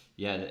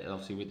yeah,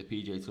 obviously with the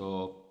PGA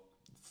Tour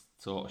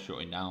sort of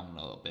shutting down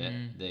a little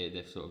bit,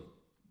 they've sort of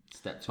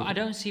stepped up. But I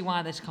don't see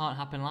why this can't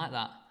happen like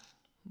that.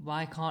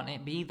 Why can't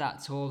it be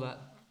that tour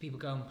that people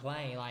go and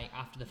play like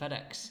after the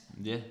FedEx?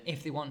 Yeah.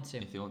 If they want to.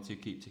 If they want to,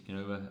 keep ticking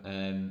over.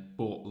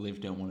 But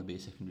Liv don't want to be a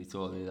secondary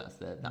tour, do they? That's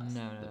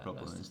the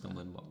problem and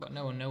stumbling block. But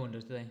no one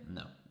does, do they?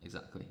 No,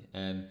 exactly.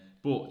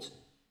 But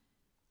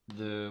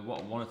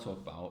what I want to talk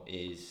about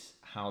is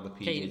how the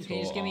PGA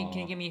Tour. Can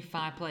you give me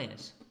 5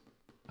 players?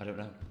 I don't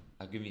know.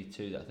 I'll give you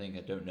 2 that I think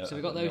I don't know. So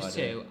we've got those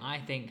 2. I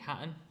think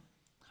Hatton.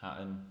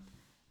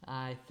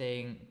 I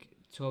think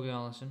Torbjorn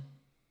Olesen.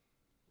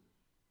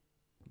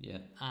 Yeah.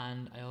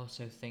 And I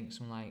also think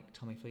someone like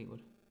Tommy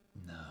Fleetwood.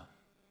 No,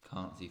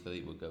 can't see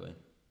Fleetwood going.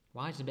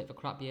 Why? It's a bit of a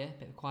crap year,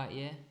 bit of a quiet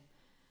year.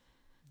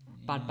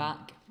 Bad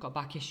back, got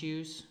back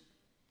issues.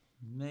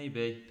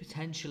 Maybe.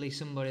 Potentially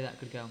somebody that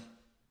could go.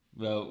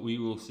 Well, we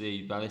will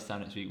see. By this time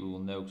next week, we will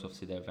know because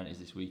obviously their event is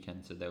this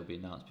weekend, so they'll be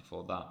announced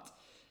before that.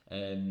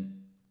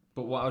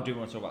 But what I do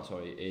want to talk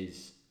about,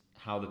 is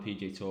how the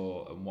PGA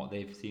Tour and what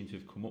they've seemed to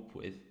have come up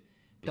with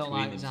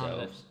between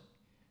themselves.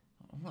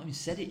 I've not even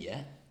said it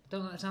yet.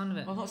 Don't like the sound of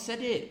it. I've not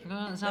said it. I don't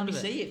like the sound of it.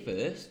 Let me say it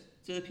first,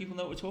 so the people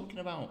know what we're talking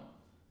about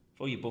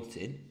before you butt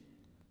in.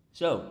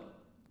 So,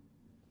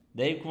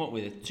 they've come up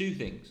with 2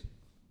 things.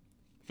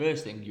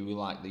 First thing you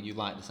like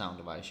the sound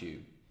of, I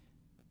assume.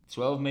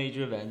 12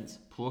 major events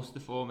plus the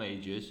 4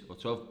 majors, or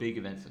 12 big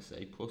events, let's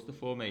say, plus the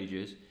 4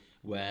 majors,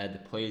 where the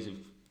players have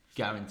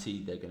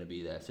guaranteed they're going to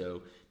be there.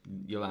 So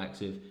your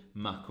likes of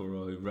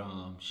McIlroy,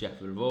 Rahm,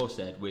 Scheffler have all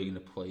said we're going to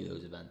play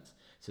those events.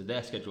 So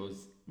their schedule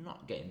is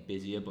not getting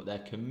busier, but they're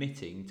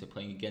committing to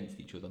playing against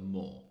each other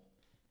more.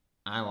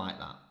 I like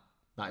that.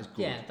 That is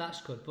good. Yeah,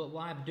 that's good. But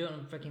why do it on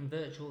a freaking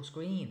virtual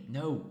screen?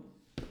 No,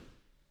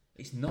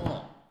 it's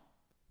not.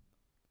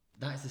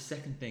 That's the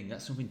second thing.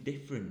 That's something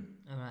different.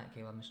 Alright,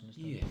 okay, well, I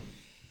misunderstood. Yeah,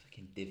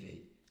 fucking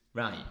divvy.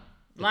 Right.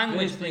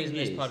 Language, please, in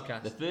this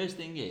podcast. The first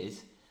thing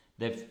is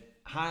they've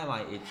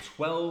highlighted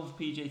 12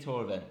 PGA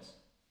Tour events,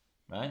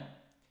 right?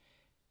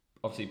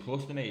 Obviously,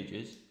 plus the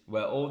majors,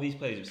 where all these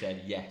players have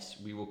said, yes,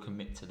 we will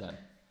commit to them.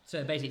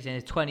 So basically saying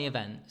there's 20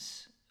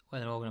 events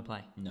where they're all going to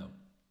play? No,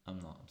 I'm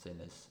not. I'm saying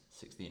there's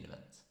 16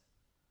 events.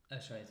 Oh,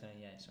 sorry, 20,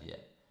 yeah, sorry. Yeah.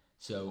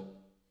 So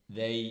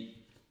they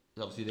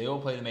obviously they all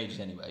play the majors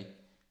anyway,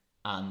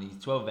 and these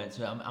 12 events.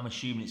 So I'm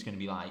assuming it's going to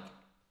be like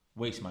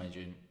Waste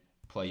Management,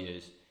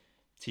 Players,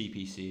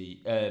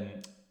 TPC,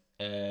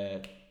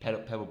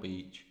 Pebble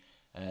Beach,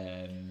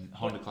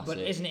 Honda Classic. But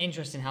isn't it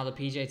interesting how the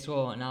PGA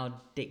Tour are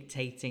now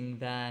dictating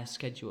their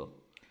schedule?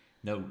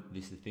 No,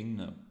 this is the thing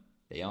though.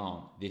 They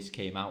aren't. This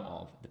came out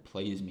of the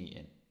players'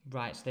 meeting.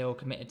 Right, so they all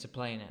committed to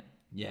playing it.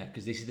 Yeah,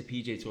 because this is the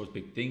PGA Tour's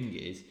big thing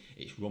is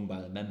it's run by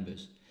the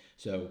members.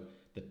 So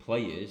the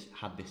players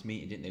had this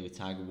meeting, didn't they, with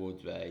Tiger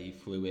Woods, where he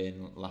flew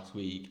in last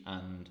week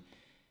and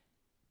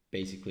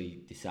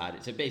basically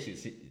decided. So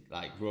basically,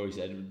 like Rory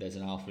said, there's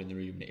an alpha in the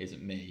room and it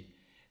isn't me.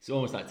 It's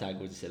almost like Tiger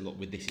Woods said, look,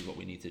 this is what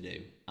we need to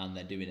do. And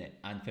they're doing it.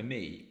 And for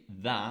me,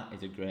 that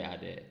is a great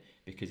idea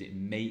because it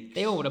makes...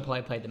 They all would have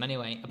played them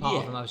anyway,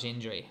 apart from obviously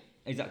injury.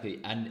 Exactly.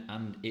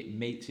 And it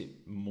makes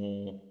it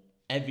more...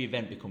 Every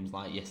event becomes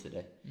like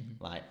yesterday.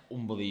 Mm-hmm. Like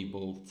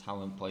unbelievable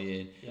talent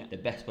playing, the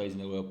best players in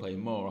the world playing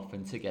more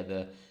often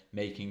together,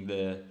 making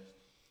the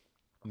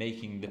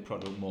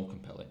product more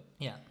compelling.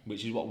 Yeah.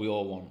 Which is what we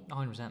all want.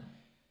 100%.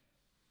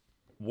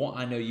 What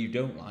I know you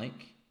don't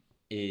like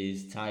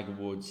is Tiger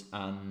Woods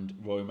and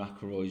Rory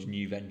McIlroy's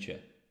new venture,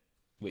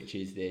 which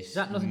is this. Is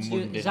that nothing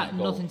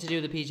to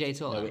do with the PGA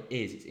Tour? No, it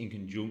is. It's in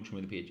conjunction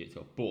with the PGA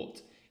Tour,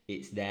 but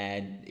it's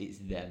them. It's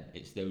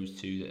those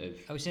two that have.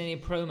 Have we seen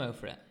any promo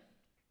for it?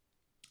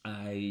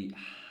 I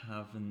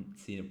haven't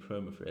seen a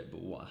promo for it,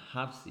 but what I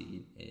have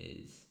seen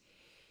is,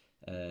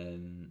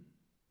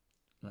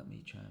 let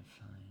me try and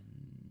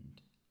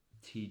find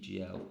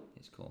TGL.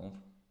 It's called.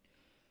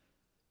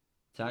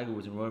 Tiger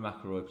Woods and Rory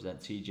McIlroy present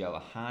TGL, a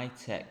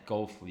high-tech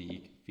golf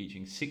league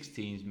featuring 6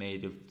 teams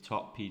made of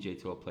top PGA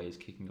Tour players,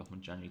 kicking off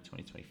in January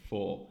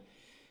 2024.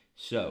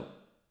 So,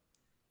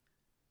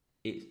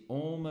 it's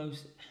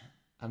almost...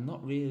 I'm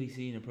not really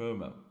seeing a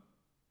promo.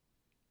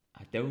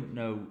 I don't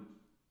know...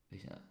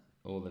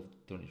 All they've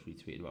done is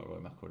retweeted about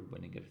Rory McIlroy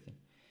winning everything.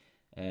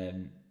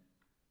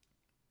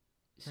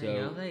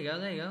 There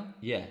you go.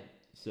 Yeah,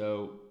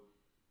 so...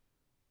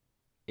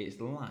 It's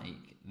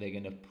like they're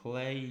going to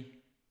play...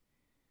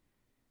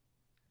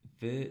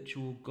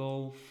 virtual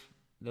golf.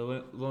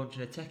 They're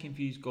launching a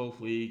tech-infused golf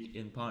league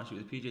in partnership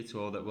with the PGA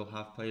Tour that will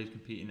have players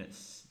competing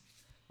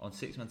on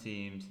 6-man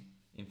teams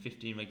in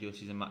 15 regular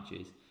season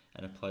matches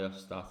and a playoff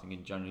starting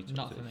in January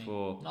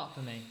 2024. Not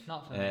for me.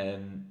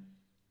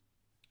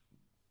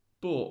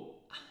 But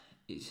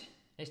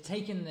I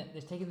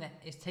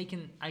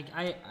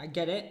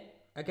get it,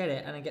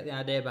 and I get the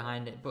idea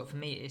behind it. But for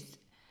me, it's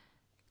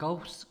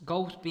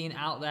golf's being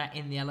out there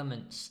in the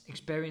elements,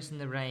 experiencing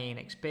the rain,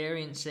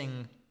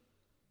 experiencing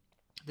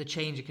the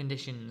change of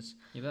conditions.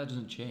 Yeah, but that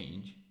doesn't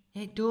change.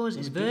 Yeah, it does.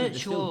 It's virtual. They're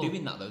still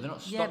doing that though. They're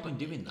not stopping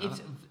doing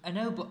that. I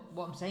know, but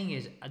what I'm saying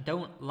is, I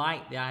don't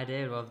like the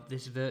idea of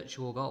this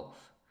virtual golf.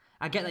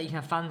 I get that you can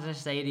have fans in a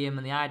stadium,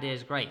 and the idea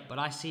is great, but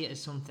I see it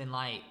as something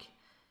like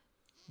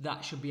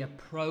that should be a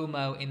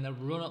promo in the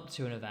run-up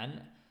to an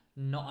event,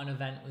 not an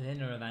event within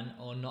an event,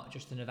 or not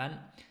just an event.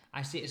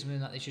 I see it as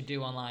something that they should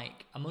do on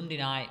like a Monday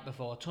night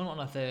before a tournament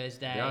on a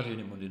Thursday. They are doing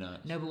it Monday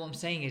nights. No, but what I'm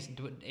saying is,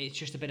 it's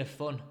just a bit of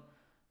fun.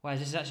 Whereas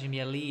this is actually going to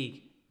be a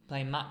league,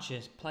 playing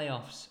matches,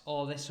 playoffs,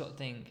 all this sort of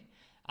thing.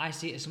 I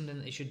see it as something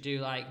that they should do,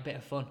 like, a bit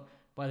of fun.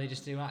 Where they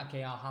just do, right,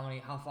 okay,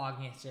 how far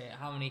can you hit it?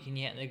 How many can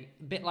you hit?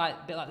 A bit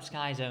like the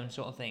Sky Zone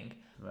sort of thing.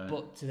 Right.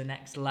 But to the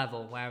next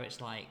level, where it's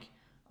like,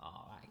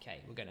 oh, right,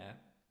 okay, we're going to,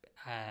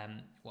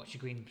 what's your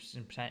green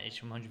percentage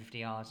from 150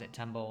 yards at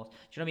 10 balls? Do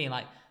you know what I mean?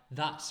 Like,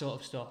 that sort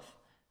of stuff.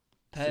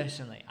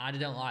 Personally, I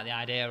don't like the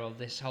idea of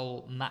this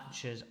whole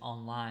matches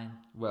online.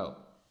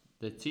 Well...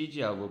 The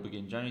TGL will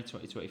begin January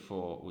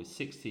 2024 with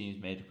 6 teams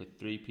made up of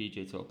 3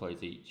 PGA Tour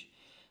players each.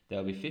 There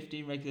will be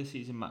 15 regular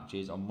season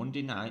matches on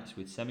Monday nights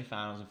with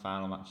semi-finals and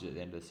final matches at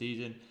the end of the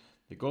season.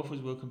 The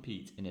golfers will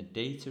compete in a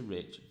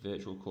data-rich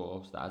virtual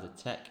course that has a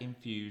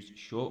tech-infused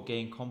short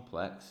game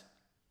complex.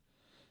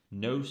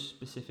 No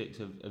specifics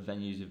of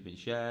venues have been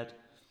shared.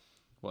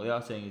 What they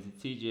are saying is the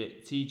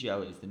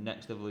TGL is the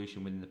next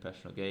evolution within the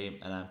professional game,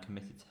 and I'm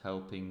committed to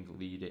helping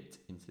lead it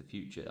into the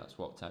future. That's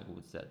what Tiger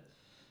Woods said.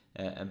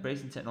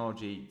 Embracing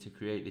technology to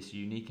create this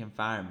unique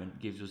environment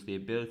gives us the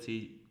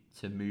ability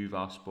to move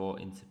our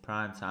sport into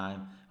prime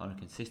time on a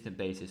consistent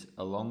basis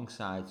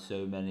alongside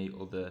so many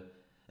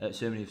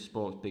of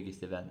sport's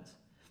biggest events.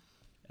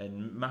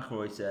 And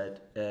McIlroy said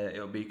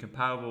it'll be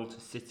comparable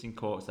to sitting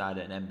courtside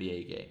at an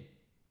NBA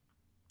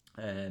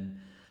game.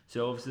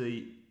 So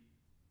obviously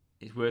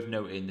it's worth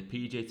noting the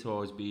PGA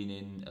Tour has been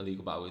in a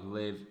legal battle with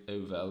LIV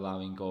over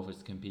allowing golfers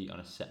to compete on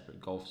a separate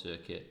golf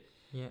circuit.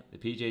 Yeah. The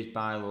PGA's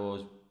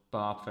bylaws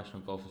bar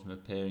professional golfers from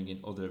appearing in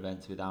other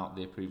events without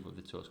the approval of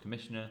the Tour's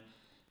commissioner.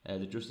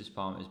 The Justice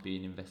Department has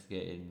been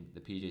investigating the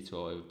PGA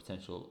Tour over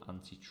potential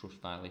antitrust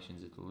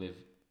violations of the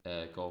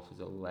LIV golfers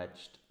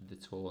alleged the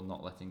Tour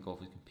not letting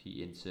golfers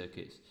compete in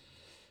circuits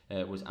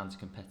was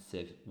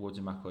anti-competitive. Woods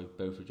and McIlroy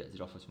both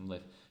rejected offers from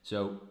LIV.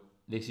 So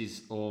this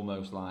is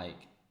almost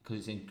like, because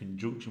it's in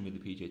conjunction with the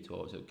PGA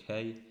Tour, it's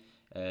okay.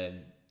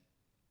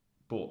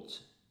 But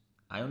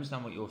I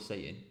understand what you're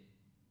saying,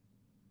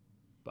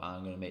 but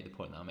I'm going to make the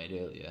point that I made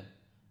earlier.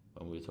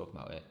 when we were talking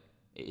about it,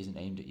 it isn't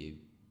aimed at you.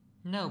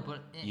 No,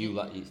 but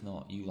It's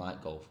not. You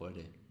like golf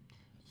already.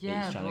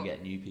 Yeah, it's trying to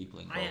get new people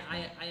in golf.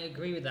 I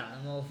agree with that.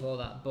 I'm all for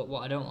that. But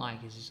what I don't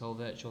like is this whole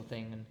virtual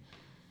thing, and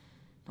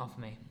not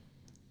for me.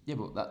 Yeah,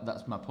 but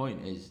that's my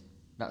point. Is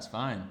that's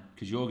fine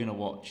because you're gonna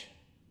watch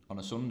on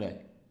a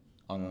Sunday,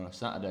 on a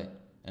Saturday,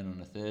 and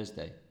on a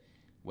Thursday,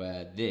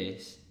 where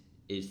this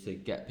is to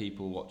get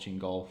people watching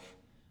golf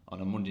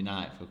on a Monday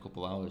night for a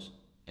couple hours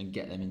and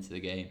get them into the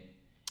game.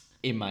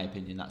 In my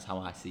opinion, that's how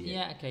I see it.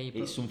 Yeah, okay.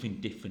 It's something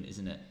different,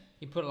 isn't it?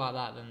 You put it like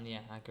that, then yeah,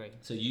 I agree.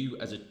 So you,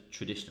 as a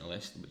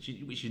traditionalist,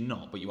 which you're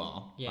not, but you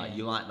are, yeah. Like,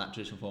 you like that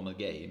traditional form of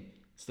the game,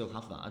 still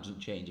have that. It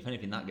doesn't change. If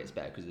anything, that gets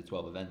better because of the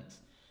 12 events.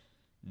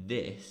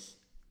 This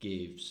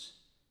gives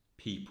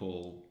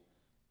people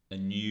a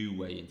new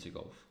way into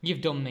golf.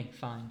 You've done me,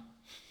 fine.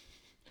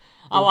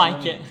 I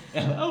like it.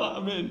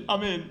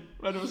 I'm in.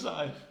 Red or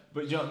side.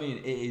 But do you know what I mean?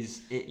 It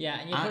is. Yeah,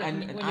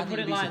 and when you put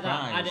it like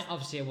that,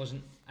 obviously I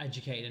wasn't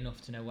educated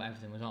enough to know what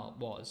everything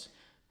was,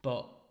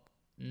 but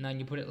then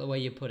you put it the way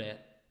you put it,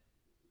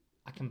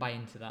 I can buy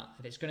into that.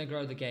 If it's going to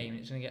grow the game,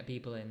 it's going to get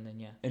people in, then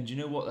yeah. And do you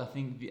know what I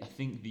think?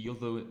 The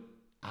other,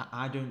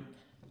 I don't.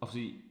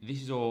 Obviously,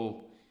 this is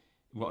all.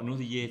 We've got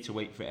another year to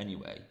wait for it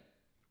anyway.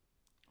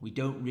 We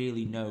don't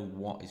really know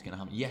what is going to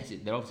happen. Yes,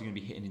 they're obviously going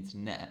to be hitting into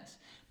nets,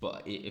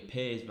 but it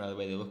appears by the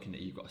way they're looking at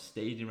it, you've got a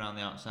stadium around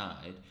the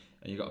outside,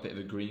 and you've got a bit of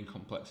a green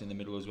complex in the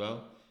middle as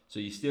well. So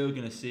you're still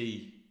going to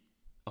see,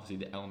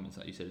 obviously, the elements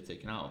that you said are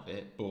taken out of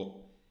it, but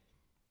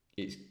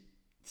it's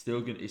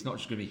still going. It's not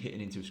just going to be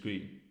hitting into a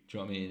screen. Do you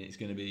know what I mean? It's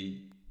going to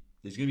be.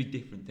 There's going to be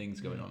different things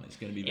going on. It's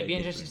going to be. It'd be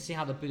interesting to see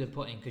how the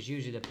putting, because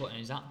usually the putting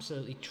is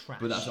absolutely trash.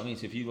 But that's what I mean.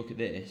 So if you look at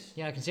this,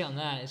 yeah, I can see it on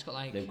there. It's got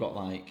like they've got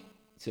like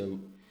so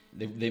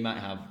they might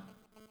have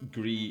a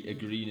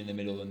green in the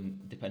middle,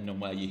 and depending on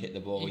where you hit the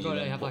ball, you've got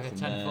to have like a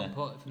 10-foot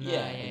putt from there.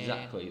 Yeah,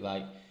 exactly. Yeah.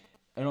 Like,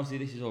 and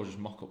obviously this is all just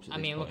mock-ups. I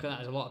mean, look at that.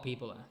 There's a lot of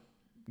people there.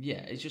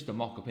 Yeah, it's just a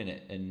mock-up in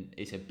it, and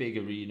it's a big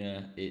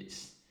arena.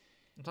 It's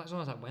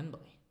almost like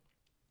Wembley.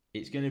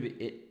 It's gonna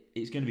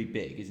be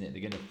big, isn't it?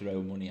 They're gonna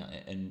throw money at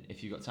it, and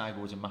if you've got Tiger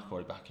Woods and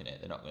McIlroy backing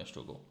it, they're not gonna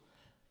struggle.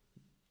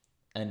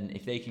 And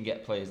if they can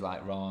get players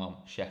like Rahm,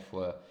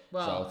 Scheffler,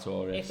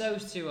 Zalatoris, if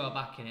those two are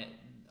backing it,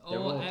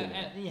 they'll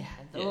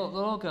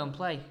all go and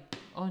play.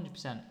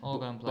 100%, all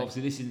go and play.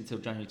 Obviously, this isn't until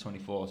January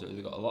 24, so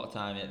they've got a lot of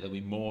time yet. There'll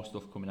be more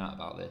stuff coming out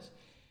about this.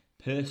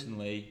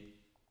 Personally,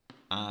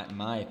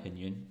 my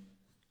opinion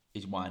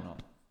is why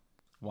not?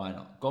 Why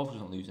not? Golf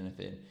doesn't lose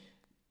anything.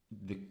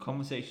 The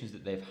conversations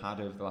that they've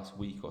had over the last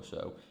week or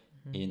so,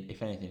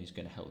 if anything, is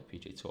going to help the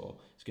PGA Tour.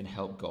 It's going to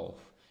help golf.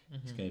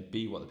 It's going to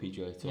be what the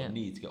PGA Tour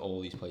needs to get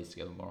all these players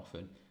together more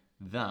often.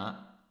 That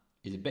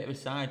is a bit of a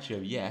sideshow,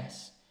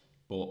 yes,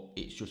 but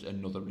it's just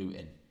another route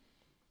in.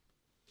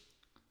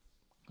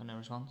 Got no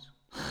response.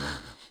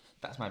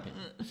 That's my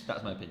opinion.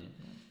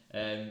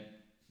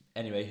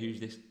 Anyway, who's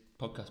this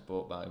podcast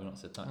brought by? We're not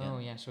said that yet. Oh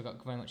yes, we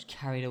got very much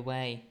carried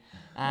away.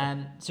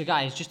 So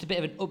guys, just a bit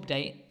of an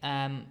update.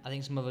 I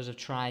think some of us have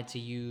tried to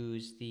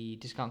use the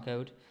discount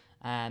code,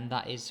 and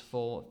that is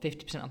for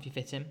 50% off your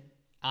fitting,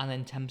 and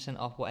then 10%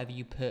 off whatever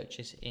you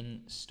purchase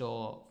in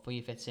store for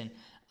your fitting,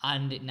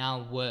 and it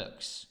now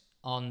works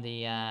on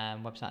the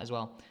website as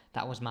well.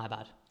 That was my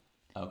bad.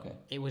 Okay.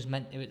 It was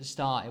meant at the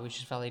start. It was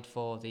just valid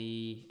for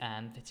the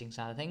fitting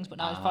side of things, but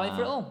now it's valid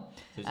for it all.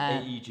 So it's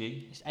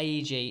AEG. It's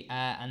AEG,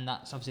 and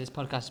that's obviously this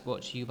podcast is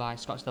brought to you by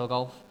Scottsdale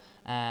Golf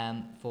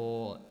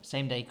for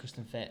same day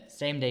custom fit,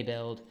 same day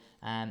build,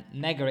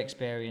 mega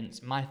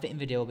experience. My fitting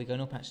video will be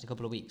going up actually in a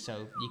couple of weeks,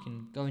 so you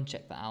can go and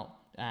check that out.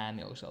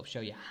 It will sort of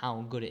show you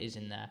how good it is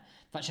in there.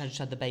 In fact, I just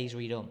had the bays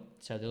redone,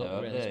 so they look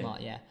really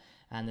smart. Yeah,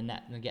 and the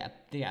net they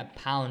get a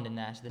pound in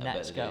there, so the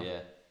nets go.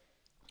 Yeah.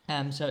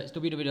 So it's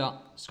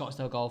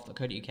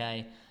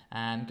www.scottsdalegolf.co.uk.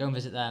 Go and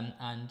visit them,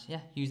 and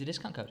use the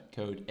discount code.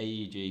 Code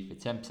AEG for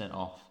 10%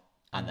 off,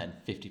 and then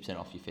 50%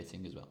 off your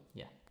fitting as well.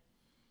 Yeah.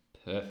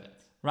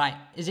 Perfect. Right,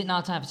 is it now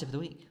time for tip of the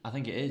week? I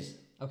think it is.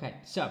 Okay,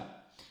 so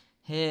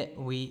here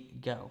we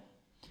go.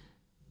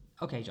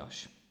 Okay,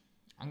 Josh,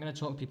 I'm going to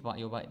talk to people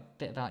about a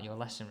bit about your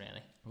lesson,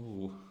 really.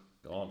 Oh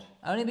God.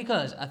 Only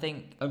because I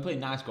think I'm playing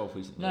nice golf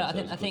recently. No,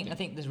 I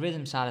think there's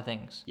rhythm side of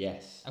things.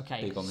 Yes.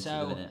 Okay, big on the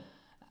so rhythm, innit?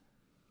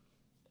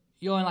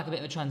 You're in like a bit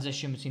of a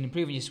transition between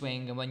improving your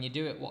swing, and when you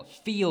do it what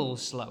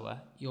feels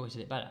slower, you always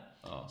did it better.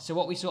 Oh. So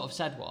what we sort of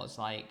said was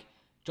like,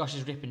 Josh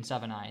is ripping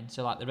 7-iron,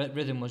 so like the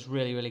rhythm was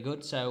really, really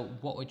good. So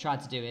what we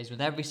tried to do is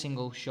with every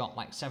single shot,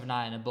 like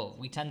 7-iron and above,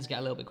 we tend to get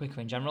a little bit quicker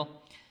in general.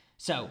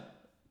 So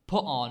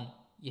put on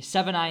your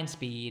 7-iron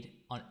speed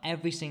on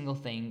every single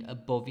thing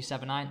above your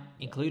 7-iron,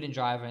 including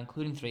driver,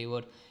 including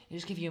 3-wood. It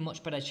just gives you a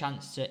much better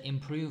chance to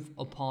improve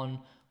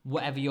upon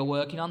whatever you're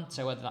working on.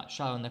 So whether that's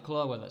shallow in the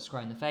club, whether that's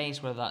square in the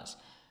face, whether that's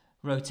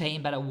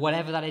rotating better,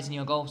 whatever that is in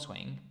your golf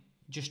swing,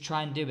 just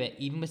try and do it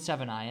even with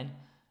 7-iron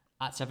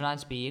at 7-iron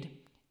speed,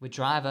 with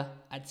driver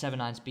at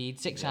 7-iron speed,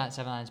 6-iron at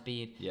 7-iron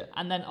speed,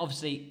 and then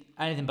obviously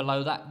anything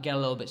below that, get a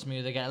little bit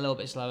smoother, get a little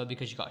bit slower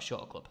because you've got a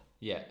shorter club.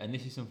 Yeah, and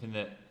this is something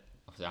that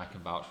obviously I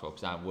can vouch for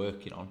because I'm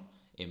working on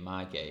in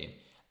my game,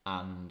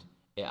 and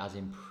it has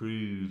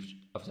improved.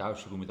 Obviously, I was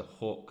struggling with the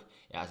hook.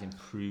 It has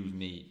improved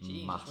me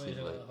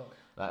massively.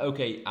 Like,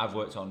 okay, I've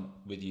worked on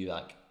with you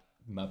like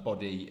my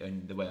body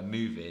and the way I'm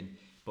moving,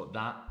 but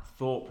that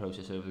thought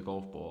process over the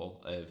golf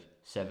ball of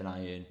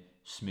 7-iron,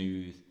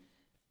 smooth.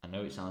 I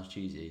know it sounds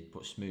cheesy,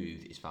 but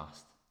smooth is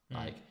fast.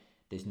 Like,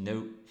 there's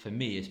no, for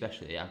me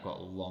especially, I've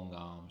got long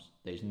arms.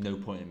 There's no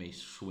point in me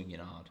swinging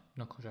hard.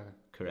 Knuckle dragger.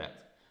 Correct.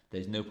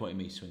 There's no point in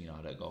me swinging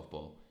hard at a golf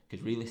ball.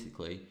 Because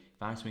realistically,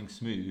 if I swing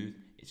smooth,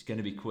 it's going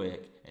to be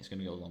quick and it's going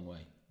to go a long way,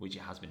 which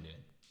it has been doing.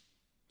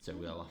 So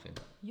we are laughing.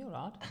 You're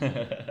hard.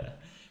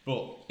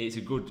 But it's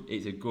a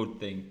good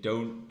thing.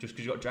 Don't, just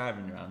because you've got driver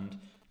in your hand,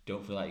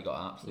 don't feel like you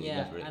got absolutely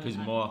over it. Because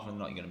more often than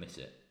not, you're going to miss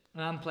it.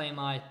 And I'm playing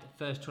my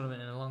first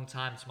tournament in a long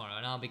time tomorrow,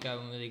 and I'll be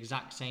going with the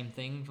exact same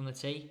thing from the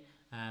tee.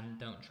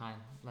 Don't try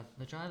and let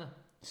the driver.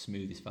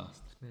 Smooth is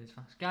fast. Smooth is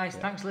fast. Guys,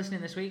 thanks for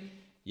listening this week.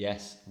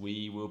 Yes,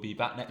 we will be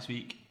back next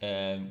week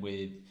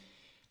with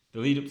the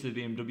lead up to the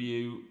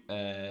BMW.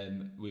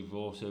 We're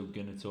also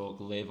going to talk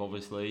live,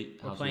 obviously.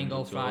 We're playing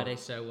Golf Friday,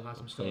 so we'll have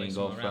some stories.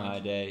 Playing Golf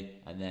Friday,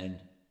 and then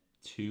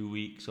 2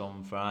 weeks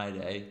on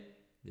Friday,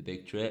 the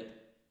big trip.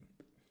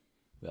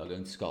 We are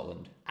going to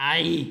Scotland.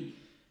 Aye!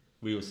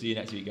 We will see you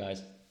next week,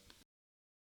 guys.